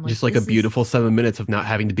long. And I'm like, Just like a this is- beautiful 7 minutes of not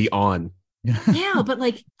having to be on. Yeah, but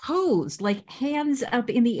like posed, like hands up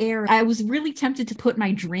in the air. I was really tempted to put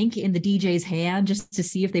my drink in the DJ's hand just to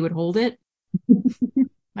see if they would hold it.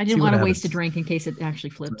 I didn't want to waste a drink in case it actually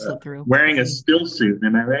slipped through. Wearing a still suit,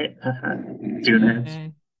 am I right? Doing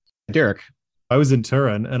it. Derek. I was in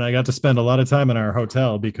Turin and I got to spend a lot of time in our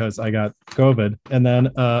hotel because I got COVID. And then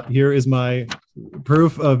here is my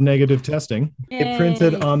proof of negative testing. Yay. It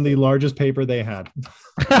printed on the largest paper they had.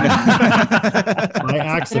 By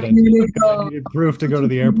accident. I needed proof to go to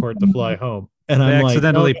the airport to fly home. And They I'm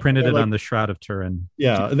accidentally like, printed it like, on the Shroud of Turin.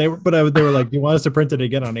 Yeah, and they were like, "Do you want us to print it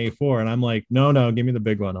again on A4?" And I'm like, "No, give me the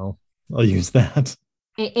big one. I'll use that."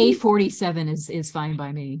 A47 is fine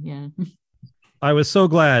by me. Yeah. I was so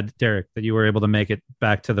glad, Derek, that you were able to make it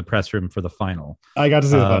back to the press room for the final. I got to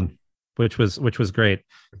see the fun. Which was great.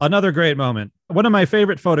 Another great moment. One of my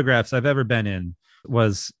favorite photographs I've ever been in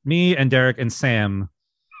was me and Derek and Sam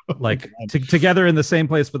together in the same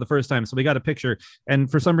place for the first time. So we got a picture. And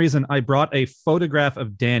for some reason, I brought a photograph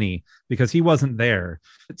of Danny because he wasn't there.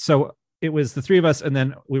 So it was the three of us. And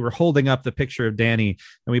then we were holding up the picture of Danny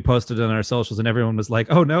and we posted it on our socials and everyone was like,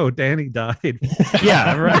 "Oh no, Danny died."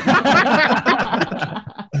 Yeah, right.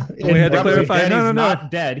 We had to clarify. No.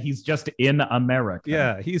 Not dead. He's just in America.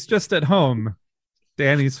 Yeah, he's just at home.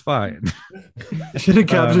 Danny's fine. I should have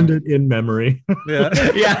captioned it "in memory." Yeah.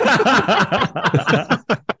 Yeah.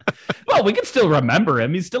 Well, we can still remember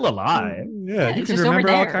him. He's still alive. Yeah, you can just remember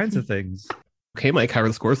over all there. kinds of things. Okay, Mike, how are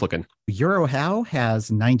the scores looking? Eurohow has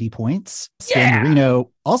 90 points. Stan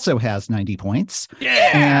Marino also has 90 points.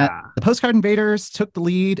 Yeah. And the Postcard Invaders took the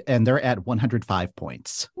lead, and they're at 105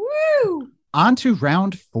 points. Woo! On to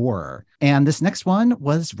round 4. And this next one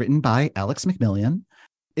was written by Alex McMillan.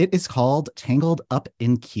 It is called Tangled Up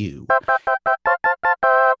in Q.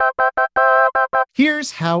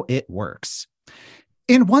 Here's how it works.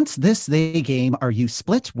 In Once This They game, are you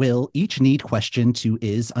split will each need question to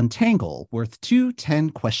is untangle, worth 2 10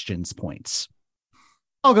 questions points.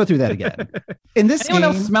 I'll go through that again. In this Anyone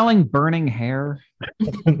game, else smelling burning hair?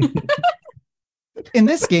 In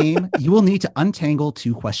this game, you will need to untangle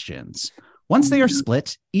 2 questions. Once they are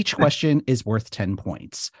split, each question is worth 10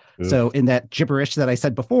 points. So in that gibberish that I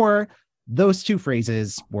said before, those 2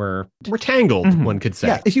 phrases were tangled, one could say.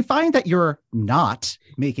 Yeah, if you find that you're not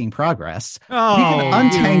making progress, we Oh, can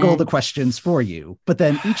untangle the questions for you, but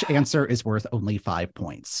then each answer is worth only 5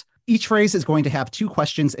 points. Each phrase is going to have 2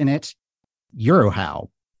 questions in it. Eurohow.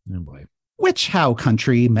 oh boy. Which how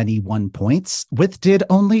country many won points with did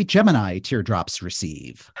only Gemini teardrops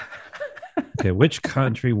receive? Okay, which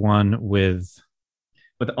country won with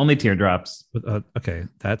only teardrops. okay,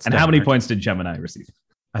 that's And how many Denmark. points did Gemini receive?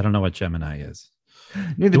 I don't know what Gemini is.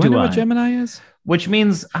 Neither Do I do know I. what Gemini is? Which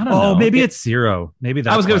means I don't know. Oh, maybe it's 0. Maybe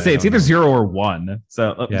that's I was going why to say I it's don't either know. 0 or 1.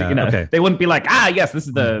 So Yeah, okay. they wouldn't be like, yes, this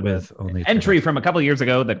is the With only entry from a couple of years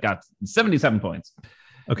ago that got 77 points.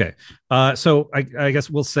 Okay. So I guess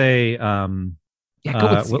we'll say Yeah,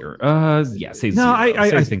 go with 0. Yeah, say 0.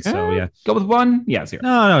 I think so, yeah. Go with 1. Yeah, 0.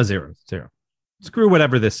 No, 0. Screw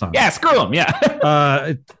whatever this song. Yeah, screw them.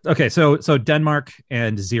 Yeah. Okay, so Denmark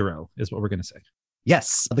and 0 is what we're going to say.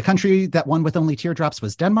 Yes, the country that won with only teardrops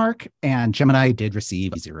was Denmark, and Gemini did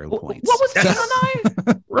receive 0 points. What was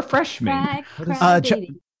Gemini? Refresh me.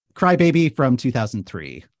 Crybaby from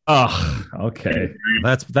 2003. Oh, okay.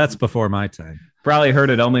 That's before my time. Probably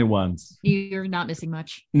heard it only once. You're not missing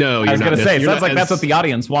much. No, I was going to say, it you're sounds not- like that's what the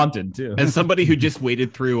audience wanted, too. As somebody who just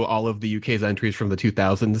waded through all of the UK's entries from the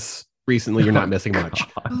 2000s recently, you're not missing much.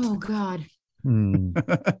 Oh God.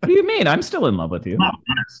 What do you mean? I'm still in love with you.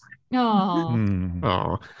 Oh.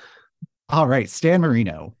 Oh, All right, Stan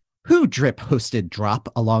Marino. Who drip hosted Drop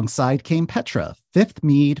alongside Came Petra, 5th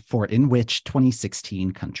mead for in which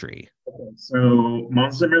 2016 country? So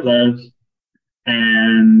Monster Love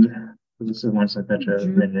and this is Monster Petra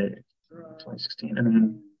 2016. And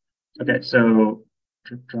then okay, so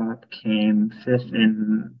Drip Drop came 5th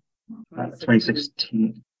in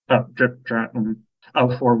 2016. Oh, Drip Drop.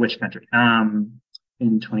 For which country? In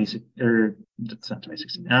 2016 or it's not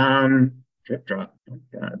 2016. Drip Drop. Oh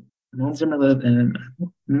God. Monster Love and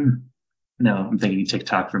no, I'm thinking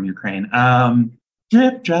TikTok from Ukraine.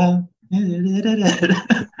 Drip Drop.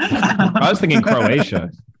 I was thinking Croatia.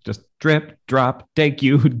 Just drip, drop, take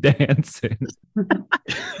you dancing.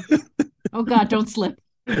 Oh God, don't slip.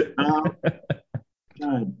 God,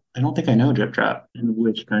 I don't think I know Drip Drop in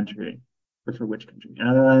which country or for which country.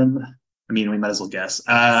 I mean, we might as well guess.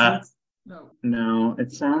 No,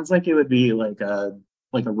 it sounds like it would be like a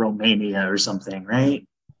Romania or something, right?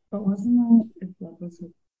 But wasn't it?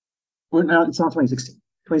 Well, no, it's not 2016.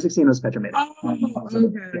 2016 was Petra Made. Oh,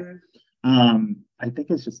 okay. I think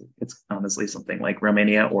it's honestly something like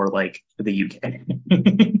Romania or like the UK.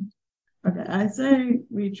 Okay, I say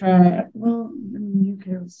we try. Well, the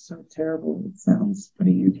UK was so terrible. It sounds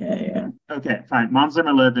pretty UK. Yeah. Okay, fine. Mons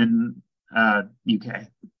live in UK.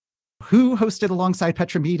 Who hosted alongside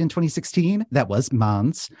Petra Mead in 2016? That was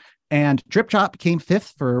Mons. And Drip Drop came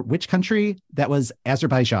fifth for which country? That was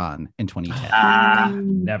Azerbaijan in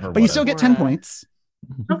 2010. Never. But you still get 10 points.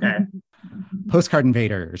 Okay. Postcard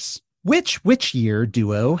Invaders. Which year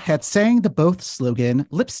duo had sang the both slogan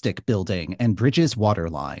Lipstick Building and Bridges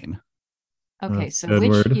Waterline? Okay, so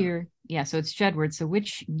Jedward. which year? Yeah, so it's Jedward. So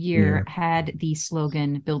which year had the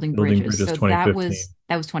slogan Building Building Bridges? Bridges So that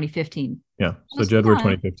 2015. was 2015. Yeah. So Was Jedward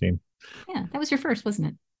fun. 2015. Yeah, that was your first, wasn't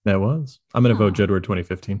it? That was. I'm going to vote Oh. Jedward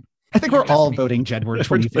 2015. I think we're all voting Jedward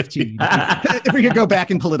 2015 if we could go back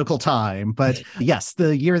in political time. But yes,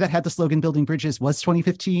 the year that had the slogan Building Bridges was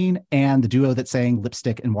 2015, and the duo that sang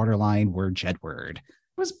Lipstick and Waterline were Jedward.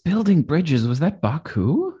 Was building bridges? Was that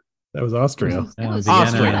Baku? That was Austria. It was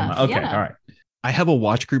Vienna. Vienna. Okay, Vienna. all right. I have a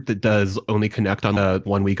watch group that does only connect on a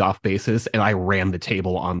 1 week off basis, and I ran the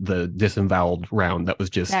table on the disemboweled round that was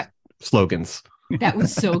just That- slogans, That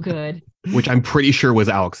was so good. which I'm pretty sure was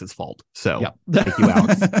Alex's fault. So Yep. thank you,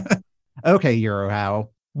 Alex. Okay, Eurohow.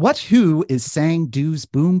 What who is sang do's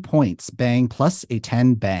boom points bang plus a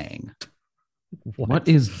 10 bang? What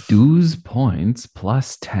is dues points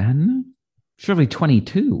plus 10? Surely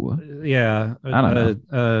 22. Yeah. I don't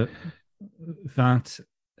know. That,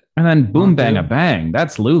 And then boom, bang, a Two. bang.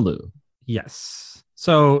 That's Lulu. yes.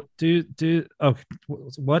 So okay.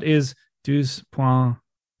 What is 12 point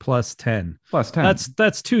plus 10? Plus 10.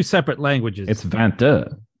 That's two separate languages. It's 22.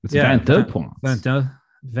 It's 22 points.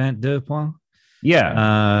 22 points.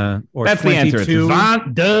 Yeah. Or That's the answer. It's 22.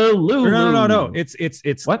 22 Lulu. No.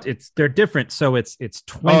 It's What? they're different. So it's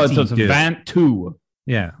 20. Oh, so it's 22.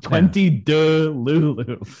 Yeah. 22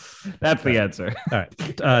 Lulu. That's the answer. All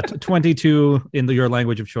right. 22 in your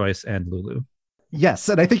language of choice and Lulu. Yes,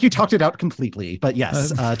 and I think you talked it out completely, but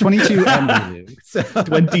yes, 22 and Lulu. So,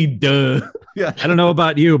 22. yeah. I don't know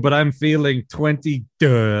about you, but I'm feeling 20.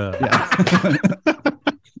 Yeah.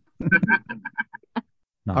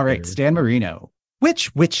 Not All right, very- Stan Marino.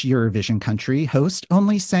 Which Eurovision country host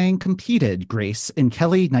only sang Competed Grace in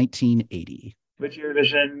Kelly 1980? Which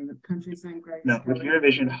Eurovision? Country sang Grace. No, which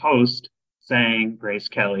Eurovision host sang Grace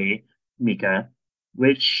Kelly, Mika?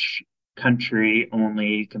 Which country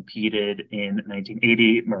only competed in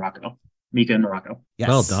 1980? Morocco. Mika and Morocco. Yes.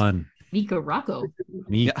 Well done. Mika Rocco.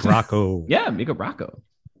 Meet Rocco. Yeah, Mika Rocco.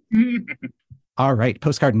 All right,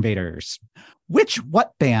 Postcard Invaders.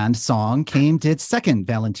 What band song did second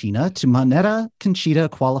Valentina to Monetta Conchita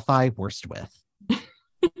qualify worst with?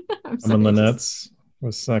 I'm sorry, Common I Linnets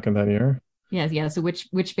was second that year. Yeah. So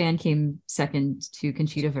which band came second to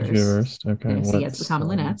Conchita Verse? First. Okay. Yeah, so yes, the Common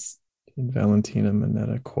Linnets. Did Valentina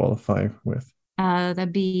Monetta qualify with?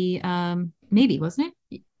 That'd be maybe, wasn't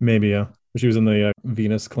it? Maybe, yeah. She was in the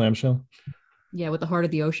Venus clamshell. Yeah, with the Heart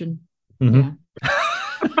of the Ocean. Mhm.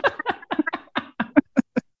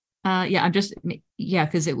 Yeah.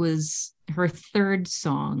 Because it was her third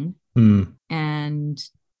song, Hmm. and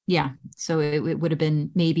yeah, so it would have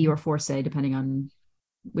been maybe or forse, depending on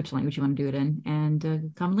which language you want to do it in,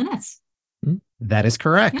 and Common Linnets. That is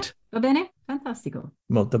correct. Va bene? Fantastico.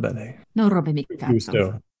 Molto bene. No robe mi cazzo.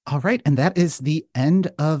 Gusto. All right, and that is the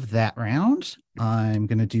end of that round. I'm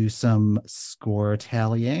going to do some score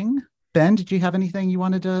tallying. Ben, did you have anything you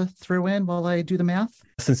wanted to throw in while I do the math?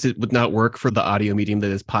 Since it would not work for the audio medium that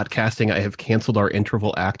is podcasting, I have canceled our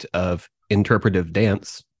interval act of interpretive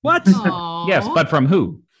dance. What? Aw. Yes, but from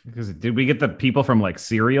who? Because did we get the people from like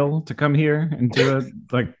Serial to come here and do a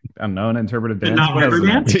like unknown interpretive Did dance? not What else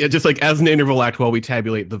remember is that? Yeah, just like as an interval act while we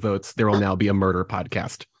tabulate the votes, there will now be a murder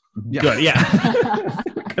podcast. Yeah. Good, yeah.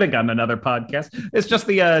 Could have gotten another podcast. It's just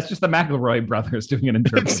the McElroy brothers doing an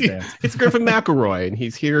interpretive dance. It's Griffin McElroy, and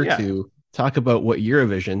he's here Yeah. to talk about what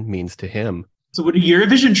Eurovision means to him. So would a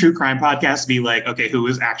Eurovision true crime podcast be like, okay, who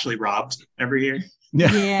was actually robbed every year?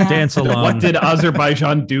 Yeah. Dance along. What did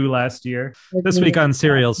Azerbaijan do last year? This week on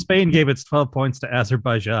Serial, Spain gave its 12 points to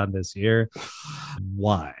Azerbaijan this year.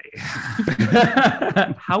 Why?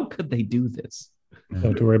 How could they do this? Don't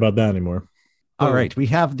have to worry about that anymore. All right, we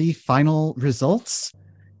have the final results.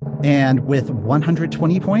 And with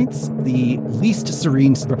 120 points, the least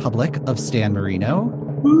serene Republic of Stan Marino.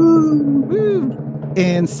 Woo!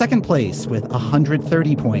 In second place with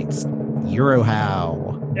 130 points,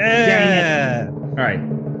 Eurohow. Yeah. All right.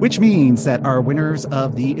 Which means that our winners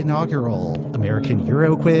of the inaugural American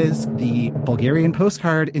Euroquiz, the Bulgarian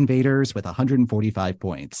Postcard Invaders with 145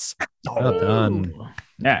 points. Well done.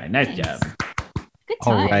 Yeah, nice job. Good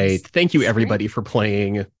All times. right. Thank you, This is everybody, for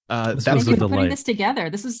playing. This That Thank was you a for putting delight. this together.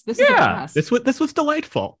 This is a Yeah, blast. this was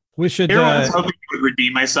delightful. We should. Here I was hoping I would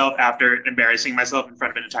redeem myself after embarrassing myself in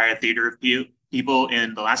front of an entire theater of people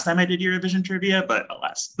in the last time I did Eurovision trivia, but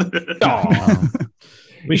alas.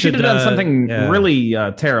 We should have done something yeah. really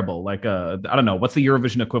terrible, like I don't know, what's the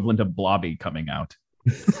Eurovision equivalent of Blobby coming out?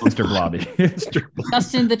 Monster Blobby.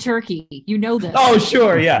 Justin the turkey. You know this. Oh,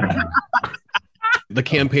 sure, yeah. The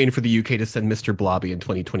campaign for the UK to send Mr. Blobby in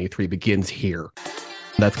 2023 begins here.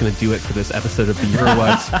 That's going to do it for this episode of the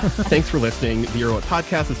Eurowhat. Thanks for listening. The Eurowhat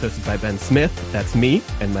podcast is hosted by Ben Smith. That's me,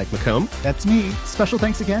 and Mike McComb. That's me. Special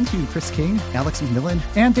thanks again to Chris King, Alex McMillan,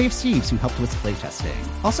 and Dave Steves, who helped with playtesting.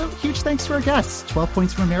 Also, huge thanks to our guests, 12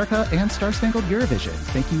 Points from America and Star Spangled Eurovision.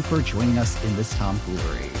 Thank you for joining us in this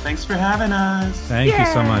tomfoolery. Thanks for having us. Thank you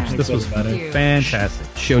so much. This was Thank you. fantastic.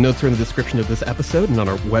 Show notes are in the description of this episode and on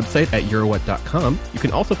our website at Eurowhat.com. You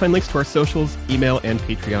can also find links to our socials, email, and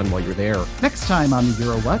Patreon while you're there. Next time on the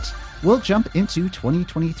Eurowhat, we'll jump into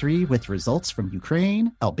 2023 with results from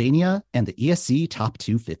Ukraine, Albania, and the ESC Top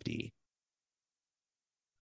 250.